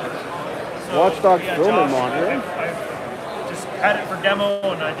 Watchdog filming monitor. I just had it for demo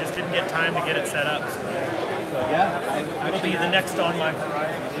and I just didn't get time to get it set up. So yeah, it'll be the next on my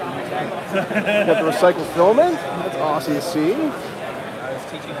horizon. Got the recycled filament. That's awesome to see.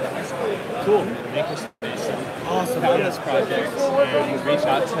 Cool. Awesome on this project. And you reached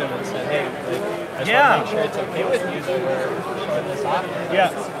out to him and said, hey, like, I just want to make sure it's okay with you that we're showing this off. Yeah.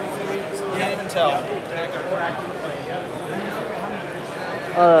 Can't even tell.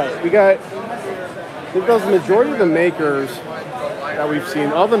 All right, we got, I think those the majority of the makers that we've seen.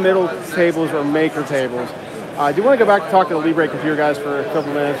 All the middle tables are maker tables. I do want to go back and talk to the Libre computer guys for a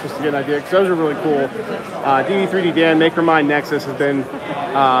couple minutes just to get an idea, because those are really cool. DD3D Dan, MakerMind Nexus has been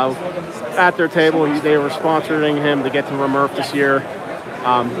at their table. They were sponsoring him to get to RMRRF this year.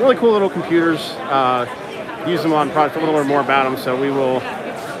 Really cool little computers. Use them on products, a little learn more about them, so we will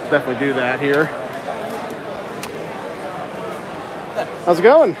definitely do that here. How's it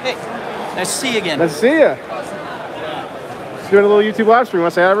going? Hey, nice to see you again. Nice to see you. Just doing a little YouTube live stream.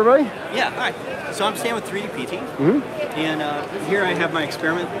 Want to say hi, everybody? Yeah, hi. So I'm staying with 3D PT, and here I have my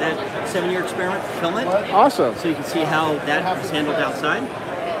experiment, that 7-year experiment filament. Awesome. So you can see how that is handled outside.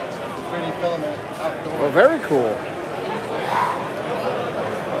 Well, very cool.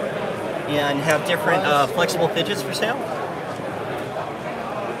 And have different flexible fidgets for sale.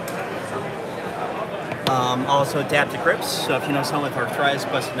 Also adaptive grips, so if you know someone with arthritis,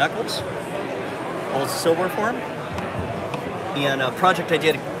 busted knuckles, old silver form. And a project I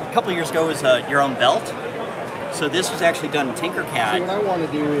did a couple years ago was your own belt. So this was actually done in Tinkercad. So what I want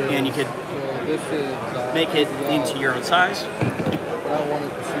to do is, and you could this is, make it into your own size. What I wanted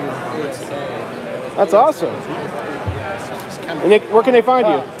to see is that's awesome. And Nick, where can they find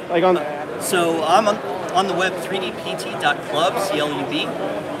you? Like on. So I'm on the web 3dpt.club, CLUB.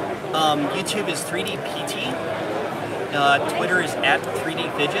 YouTube is 3dpt. Twitter is at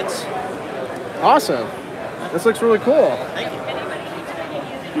 3dfidgets. Awesome. This looks really cool. Thank you.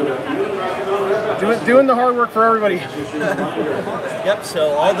 Doing the hard work for everybody. Yep, so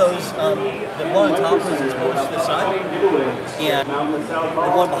all those, the one on top is exposed to the sun, and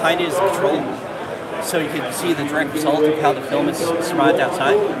the one behind it is the control. So you can see the direct result of how the filament survived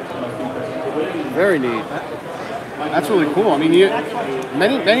outside. Very neat. That's really cool. I mean,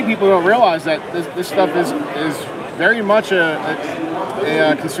 many people don't realize that this stuff is very much a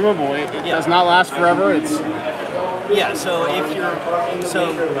consumable. It does not last forever. It's so if you're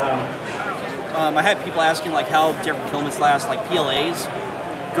I had people asking like how different filaments last. Like PLAs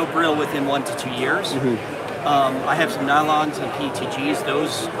go brittle within 1 to 2 years. I have some nylons and PETGs.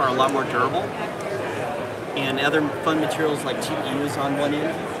 Those are a lot more durable. And other fun materials like TPUs on one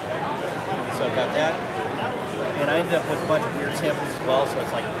end. So I've got that. And I ended up with a bunch of weird samples as well, so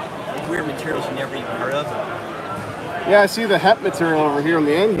it's like weird materials you never even heard of. Yeah, I see the HEP material over here on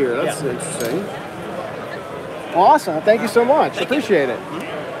the end here. That's interesting. Awesome. Well, thank you so much. Appreciate it.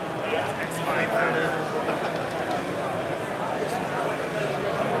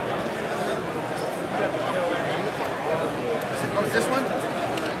 Oh, is this one?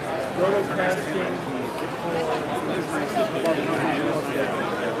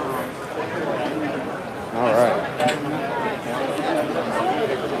 All right.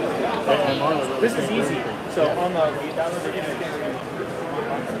 This is easy. So on the we downloaded it.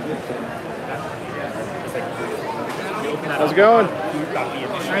 How's it going?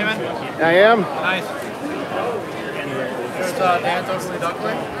 Raymond? I am. Nice. This is Dan's Ugly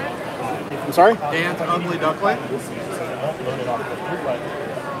Duckling. I'm sorry? Dan's Ugly Duckling.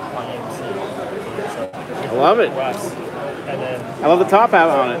 I love it. I love the top hat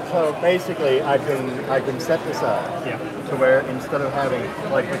on it. So basically, I can set this up to where instead of having,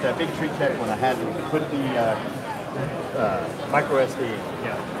 like with that big tree check when I had to put the micro SD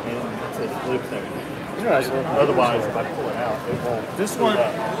in to loop thing. Otherwise, if I pull it out, it won't. This one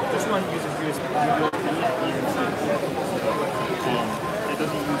uses USB. It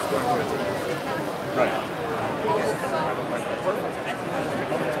doesn't use Right.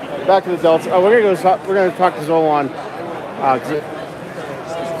 Back to the Delta. Oh, we're gonna talk to Zolan.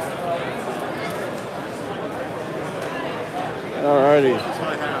 Alrighty.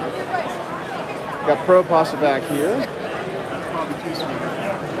 Got Pro Pasta back here.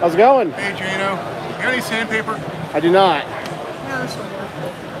 How's it going? Hey, Jano. You got any sandpaper? I do not.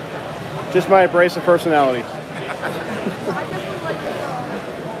 Just my abrasive personality.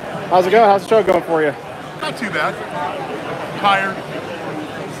 How's it going? How's the show going for you? Not too bad. Tired.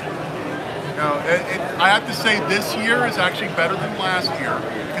 No, I have to say this year is actually better than last year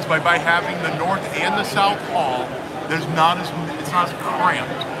because by having the North and the South Hall, it's not as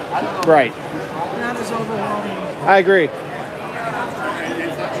cramped. Right. Not as overwhelming. I agree.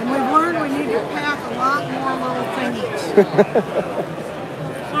 And we've learned we need to pack a lot more little thingies.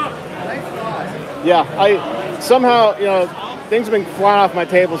 Yeah, I somehow, things have been flying off my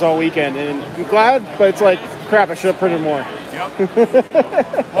tables all weekend, and I'm glad, but it's like, crap, I should have printed more. Yep.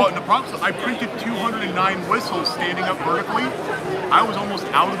 Well, and the problem is I printed 209 whistles standing up vertically. I was almost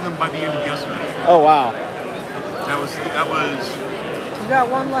out of them by the end of yesterday. Oh, wow. That was. He's got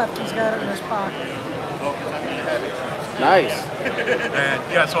one left. He's got it in his pocket. Nice. And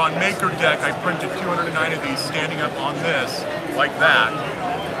yeah, so on Maker Deck, I printed 209 of these standing up on this, like that.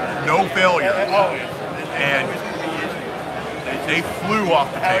 No failures. And they flew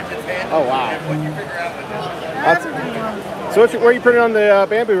off the table. Oh, wow. So where are you printing on the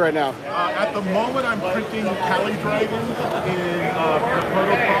bamboo right now? At the moment, I'm printing Cali Dragons in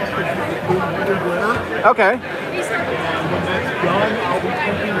protocol with glitter. Okay. And when that's done, I'll be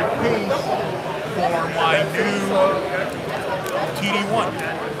printing a case for my new TD1.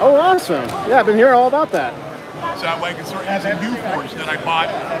 Oh, awesome. Yeah, I've been hearing all about that. So that way I can start using Newforge that I bought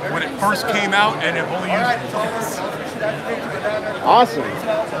when it first came out and have only used it once. Awesome.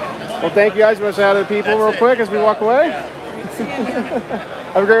 Well, thank you guys. Want to say hi to the people real quick as we walk away?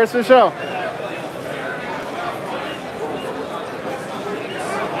 Have a great rest of the show.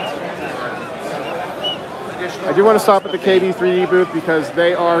 I do want to stop at the KB3D booth because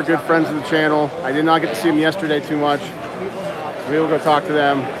they are good friends of the channel. I did not get to see them yesterday too much. We will go talk to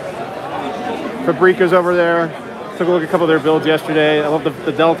them. Fabrica's over there. Took a look at a couple of their builds yesterday. I love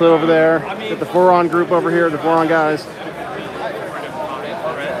the Delta over there. Got the Voron group over here, the Voron guys.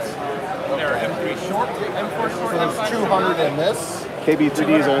 There's 200 in this.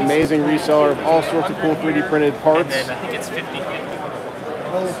 KB3D is an amazing reseller of all sorts of cool 3D printed parts. And then I think it's 50.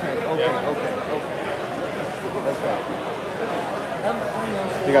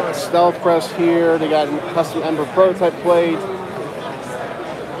 They got the Stealth Press here. They got a custom Ember prototype plate.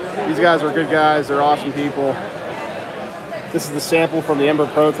 These guys are good guys. They're awesome people. This is the sample from the Ember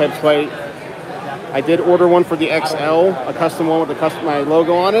prototype plate. I did order one for the XL, a custom one with my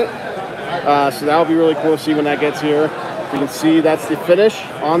logo on it. So that'll be really cool to see when that gets here. You can see that's the finish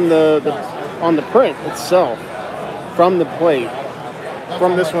on the print itself from the plate,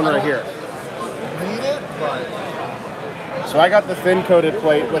 from this one right here. So I got the thin coated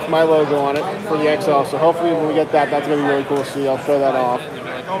plate with my logo on it for the XL. So hopefully when we get that, that's gonna be really cool to see. I'll show that off.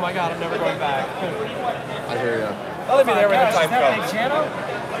 Oh my God, I'm never going back. I hear you. I'll be there when the time comes.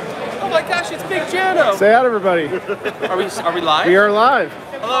 Oh my gosh, it's Big Jano! Say hi to everybody. Are we live? We are live.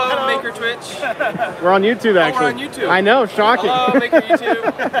 Hello, Maker Twitch. We're on YouTube actually. Oh, we're on YouTube. I know, shocking. Hello, Maker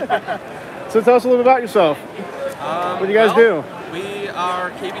YouTube. So tell us a little bit about yourself. What do you guys do? We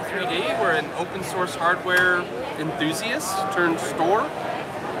are KB3D. We're an open source hardware enthusiast turned store.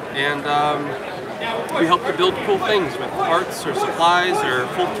 And we help you build cool things with parts or supplies or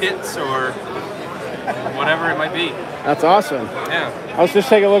full kits or whatever it might be. That's awesome. Yeah. I was just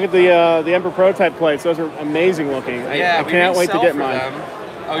taking a look at the Emperor prototype plates. Those are amazing looking. I We can't wait to resell get for mine. them.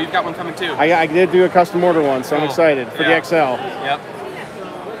 Oh, you've got one coming too. I did do a custom order one, so I'm excited for the XL. Yep.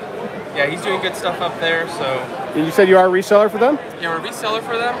 Yeah, he's doing good stuff up there, so. And you said you are a reseller for them? Yeah, we're a reseller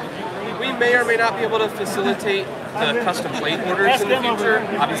for them. We may or may not be able to facilitate the custom plate orders in the future.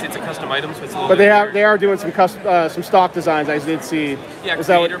 Obviously, it's a custom item, so it's a little But bit they are doing some some stock designs. I did see. Yeah, Is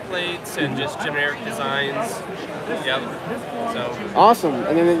that creator plates and just generic designs. Yep. So. Awesome.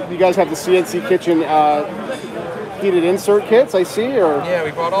 And then you guys have the CNC Kitchen heated insert kits, I see, or? Yeah,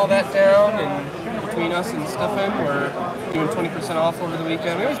 we brought all that down, and between us and Stefan, we're doing 20% off over the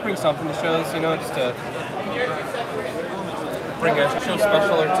weekend. We always bring something to shows, you know, just to bring a show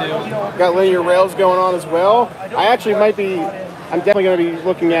special or two. Got linear rails going on as well. I actually I'm definitely going to be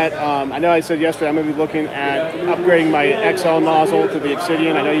looking at, I know I said yesterday, I'm going to be looking at upgrading my XL nozzle to the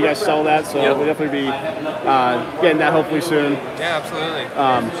Obsidian. I know you guys sell that, so we'll definitely be getting that hopefully soon. Yeah, absolutely.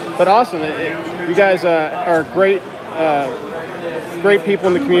 But awesome. You guys are great people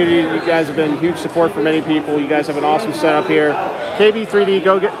in the community. You guys have been huge support for many people. You guys have an awesome setup here. KB3D,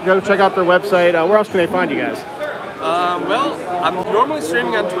 go check out their website. Where else can they find you guys? Well, I'm normally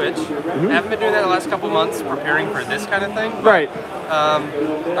streaming on Twitch. I haven't been doing that the last couple months, preparing for this kind of thing. Right.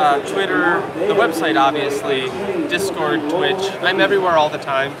 Twitter, the website, obviously, Discord, Twitch. I'm everywhere all the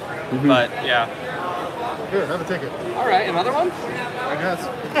time. But yeah. Here, have a ticket. All right, another one? I guess.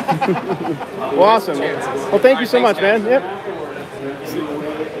 Well, awesome. Well, thank you so much, man. Yep.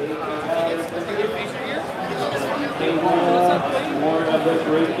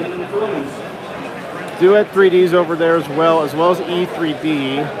 Duet 3D's over there as well as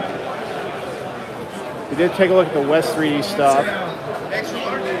E3D. We did take a look at the West 3D stuff.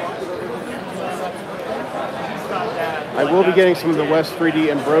 I will be getting some of the West 3D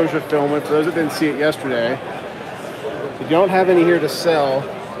Ambrosia filament for those that didn't see it yesterday. We don't have any here to sell.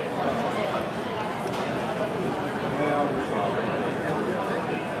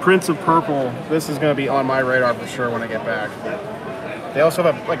 Prince of Purple. This is going to be on my radar for sure when I get back. They also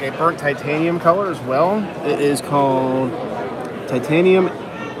have like a burnt titanium color as well. It is called Titanium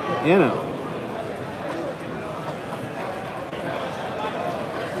Anno.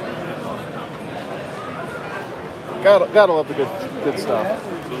 Gotta love the good stuff.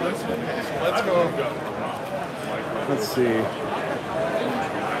 Let's go. Let's see.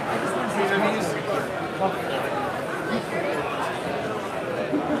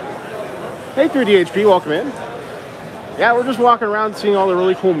 Hey 3DHP, welcome in. Yeah, we're just walking around seeing all the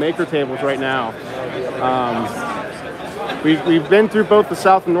really cool maker tables right now. We've been through both the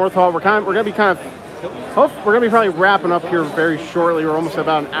South and North Hall. We're gonna be probably wrapping up here very shortly. We're almost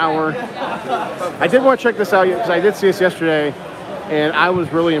about an hour. I did want to check this out because I did see this yesterday, and I was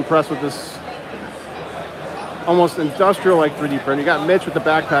really impressed with this almost industrial-like 3D printer. You got Mitch with the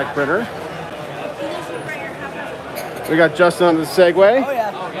backpack printer. We got Justin on the Segway. Oh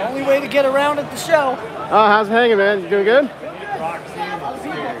yeah, the only way to get around at the show. Oh, how's it hanging, man? You doing good? We have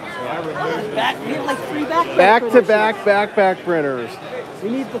like 3 backpack Back-to-back backpack printers. We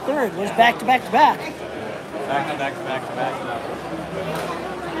need the third. Where's back to back to back? Back to back to back to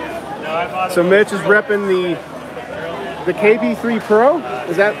back. So Mitch is repping the KP3 Pro?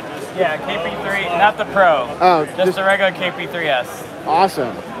 Is that? Yeah, KP3, not the Pro. Oh, just the regular KP3S.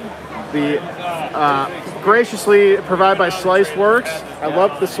 Awesome. The graciously provided by SliceWorks. I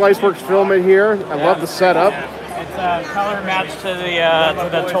love the SliceWorks filament here. I love the setup. It's a color match to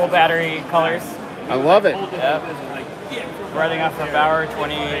the toll battery colors. I love it. Yep. Running off of Bauer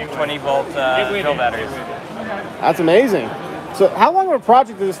 20 volt toll batteries. That's amazing. So how long of a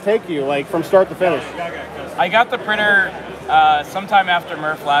project did this take you, like from start to finish? I got the printer sometime after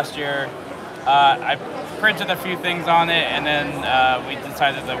Murph last year. I printed a few things on it, and then we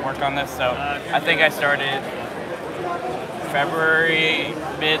decided to work on this. So I think I started February,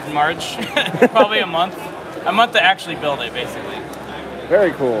 mid-March, probably a month to actually build it, basically.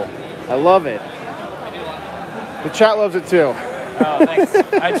 Very cool. I love it. The chat loves it too. Oh, thanks.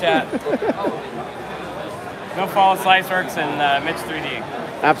 Hi, chat. Go follow SliceWorks and Mitch 3D.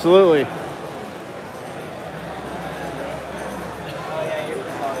 Absolutely.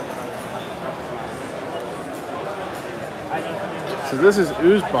 So this is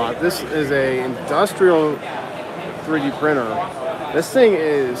Oozbot. This is a industrial 3D printer. This thing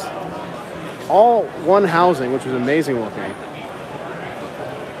is all one housing, which is amazing looking.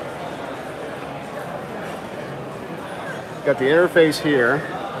 Got the interface here.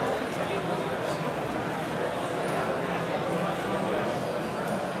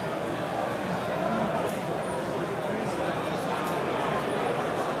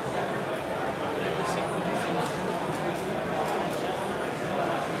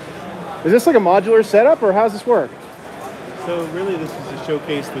 Is this like a modular setup, or how does this work? So really this is to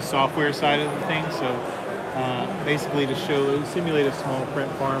showcase the software side of the thing. So basically to simulate a small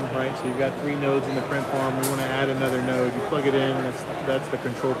print farm, right? So you've got 3 nodes in the print farm. We want to add another node. You plug it in. That's the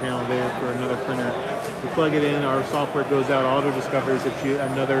control panel there for another printer. You plug it in. Our software goes out, auto-discovers if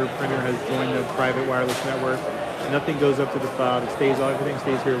another printer has joined the private wireless network. Nothing goes up to the cloud. Everything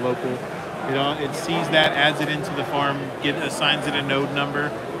stays here local. It sees that, adds it into the farm, assigns it a node number,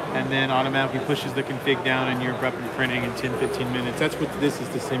 and then automatically pushes the config down, and you're up and printing in 10-15 minutes. That's what this is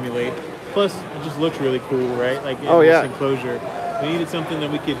to simulate. Plus, it just looks really cool, right? Like this enclosure. We needed something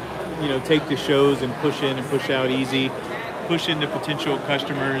that we could, take to shows and push in and push out easy, push into potential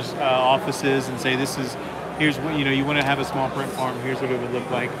customers' offices, and say, here's what you want to have a small print farm. Here's what it would look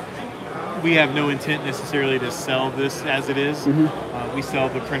like. We have no intent necessarily to sell this as it is. We sell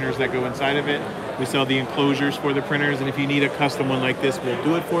the printers that go inside of it. We sell the enclosures for the printers, and if you need a custom one like this, we'll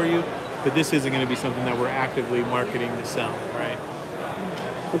do it for you. But this isn't going to be something that we're actively marketing to sell, right?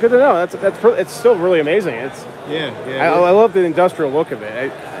 Well, good to know. It's still really amazing. I love the industrial look of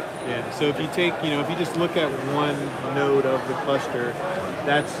it. So if you take, if you just look at one node of the cluster,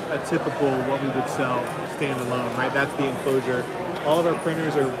 that's a typical what we would sell standalone, right? That's the enclosure. All of our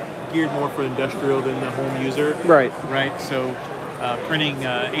printers are geared more for industrial than the home user. Right. So printing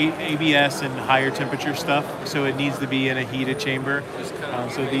ABS and higher temperature stuff, so it needs to be in a heated chamber.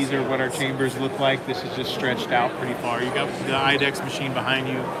 So these are what our chambers look like. This is just stretched out pretty far. You got the IDEX machine behind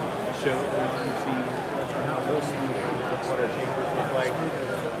you. Show you see what our chambers look like.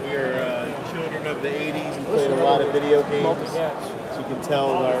 We are children of the 80s and played a lot of video games. So you can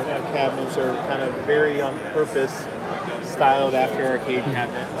tell our cabinets are kind of very on purpose styled after arcade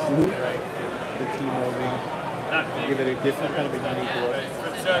cabinets. Right? The T-molding. Give it a different kind of a unique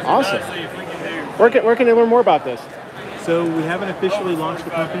look. Awesome. Where can they learn more about this? So we haven't officially launched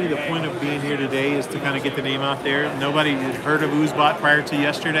the company. The point of being here today is to kind of get the name out there. Nobody had heard of Oozbot prior to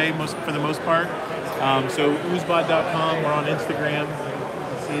yesterday, for the most part. So oozbot.com, we're on Instagram.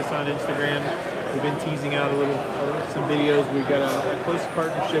 You can see us on Instagram. We've been teasing out some videos. We've got a close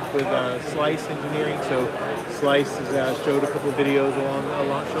partnership with Slice Engineering. So Slice has showed a couple of videos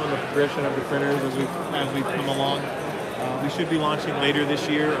along showing the progression of the printers as we come along. We should be launching later this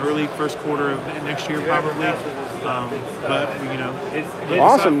year, early first quarter of next year probably.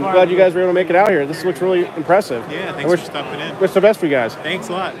 Awesome. Glad you guys were able to make it out here. This looks really impressive. Yeah, thanks for stopping in. Wish the best for you guys. Thanks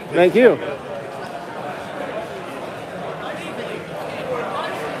a lot. Thank you.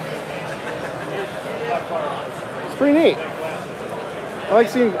 It's pretty neat.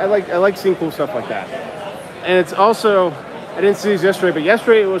 I like seeing cool stuff like that. And it's also, I didn't see these yesterday, but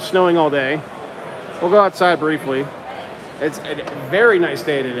yesterday it was snowing all day. We'll go outside briefly. It's a very nice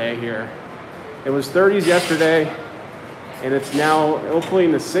day today here. It was 30s yesterday, and it's now hopefully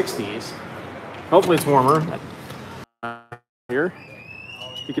in the 60s. Hopefully it's warmer here.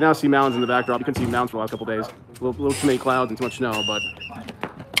 You can now see mountains in the backdrop. You couldn't see mountains for the last couple days. A little too many clouds and too much snow, but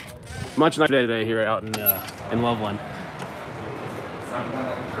much nicer day today here out in Loveland.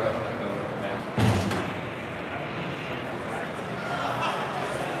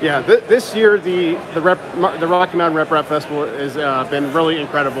 Yeah, this year the Rocky Mountain RMRRF Festival has been really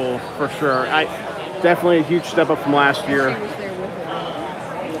incredible for sure. Definitely a huge step up from last year.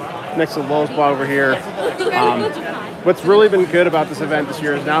 Next to the lowest spot over here. What's really been good about this event this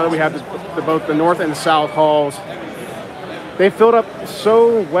year is now that we have both the north and the south halls, they filled up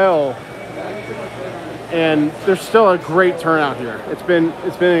so well, and there's still a great turnout here. It's been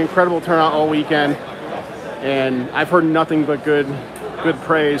an incredible turnout all weekend, and I've heard nothing but good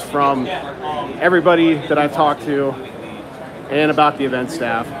praise from everybody that I've talked to and about the event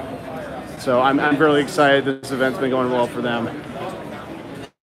staff. So I'm really excited that this event's been going well for them.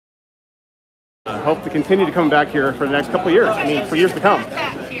 I hope to continue to come back here for the next couple of years. I mean, for years to come.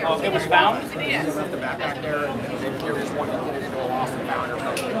 It was found? Yes.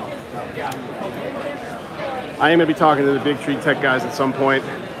 I am going to be talking to the Big Tree Tech guys at some point.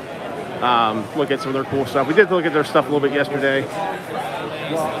 Look at some of their cool stuff. We did look at their stuff a little bit yesterday.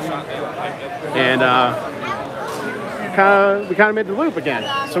 And we kind of made the loop again.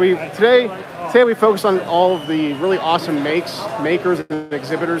 So today we focused on all of the really awesome makers and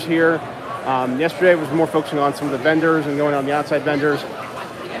exhibitors here. Yesterday was more focusing on some of the vendors and going on the outside vendors.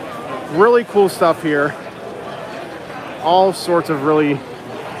 Really cool stuff here. All sorts of really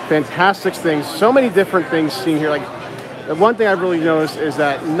fantastic things. So many different things seen here. Like the one thing I've really noticed is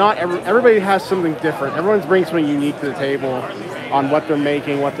that not everybody has something different. Everyone's bringing something unique to the table on what they're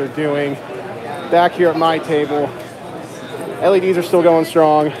making, what they're doing. Back here at my table, LEDs are still going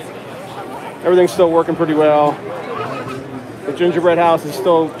strong. Everything's still working pretty well. The gingerbread house is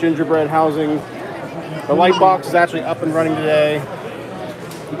still gingerbread housing. The light box is actually up and running today.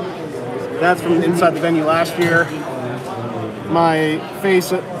 That's from inside the venue last year. My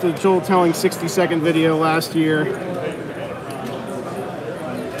face at the Joel Telling 60-second video last year.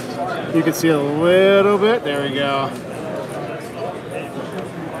 You can see a little bit. There we go.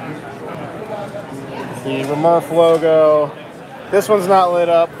 The RMRRF logo. This one's not lit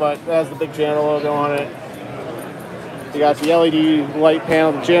up, but it has the big Jana logo on it. You got the LED light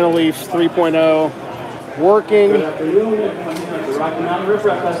panel, the Jana Leafs 3.0 working. Good afternoon. The Rocky Mountain Riff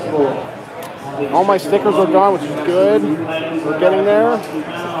Raff Festival. All my stickers are gone, which is good. We're getting there.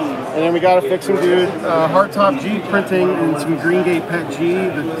 And then we got to fix some dude. Hardtop G printing and some Green Gate Pet G,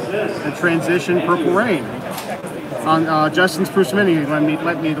 the Transition Purple Rain. On Justin's Spruce Mini, who let me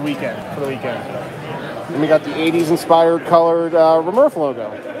for the weekend. And we got the 80s inspired colored RMRRF logo.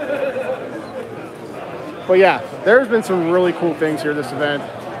 But yeah, there's been some really cool things here this event.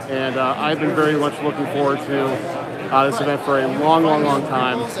 And I've been very much looking forward to this event for a long, long, long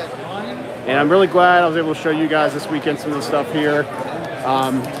time. And I'm really glad I was able to show you guys this weekend some of the stuff here.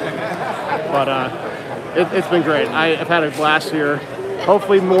 It's been great. I've had a blast here.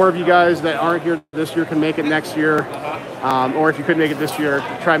 Hopefully more of you guys that aren't here this year can make it next year. Or if you couldn't make it this year,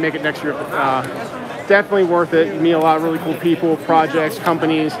 try and make it next year. Definitely worth it. You meet a lot of really cool people, projects,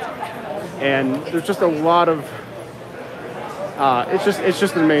 companies. And there's just a lot of, it's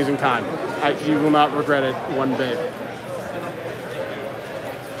just an amazing time. You will not regret it one bit.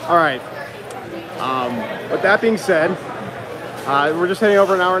 All right. With that being said, we're just heading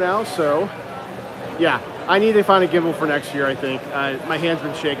over an hour now, so yeah, I need to find a gimbal for next year, I think. My hand's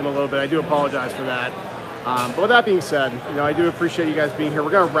been shaking a little bit. I do apologize for that. But with that being said, you know, I do appreciate you guys being here.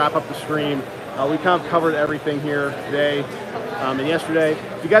 We're going to wrap up the stream. We kind of covered everything here today and yesterday.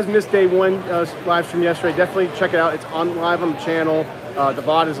 If you guys missed day one live stream yesterday, definitely check it out. It's live on the channel. The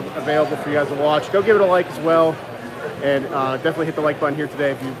VOD is available for you guys to watch. Go give it a like as well. And definitely hit the like button here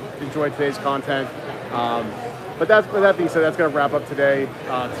today if you enjoyed today's content. But with that being said, that's going to wrap up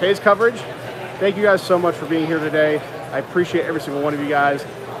today's coverage. Thank you guys so much for being here today. I appreciate every single one of you guys.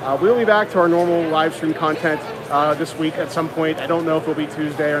 We'll be back to our normal live stream content this week at some point. I don't know if it'll be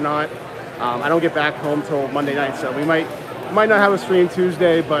Tuesday or not. I don't get back home till Monday night, so we might not have a stream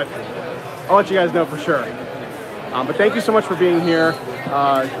Tuesday, but I'll let you guys know for sure. But thank you so much for being here.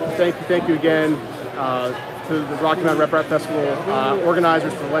 Thank you again to the Rocky Mountain Riff Raff Festival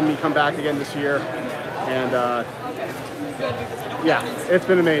organizers for letting me come back again this year. And yeah, it's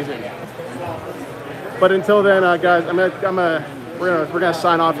been amazing. But until then, guys, we're gonna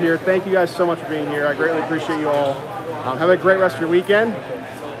sign off here. Thank you guys so much for being here. I greatly appreciate you all. Have a great rest of your weekend.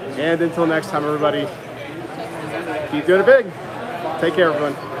 And until next time, everybody, keep doing it big. Take care,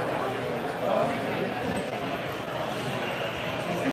 everyone.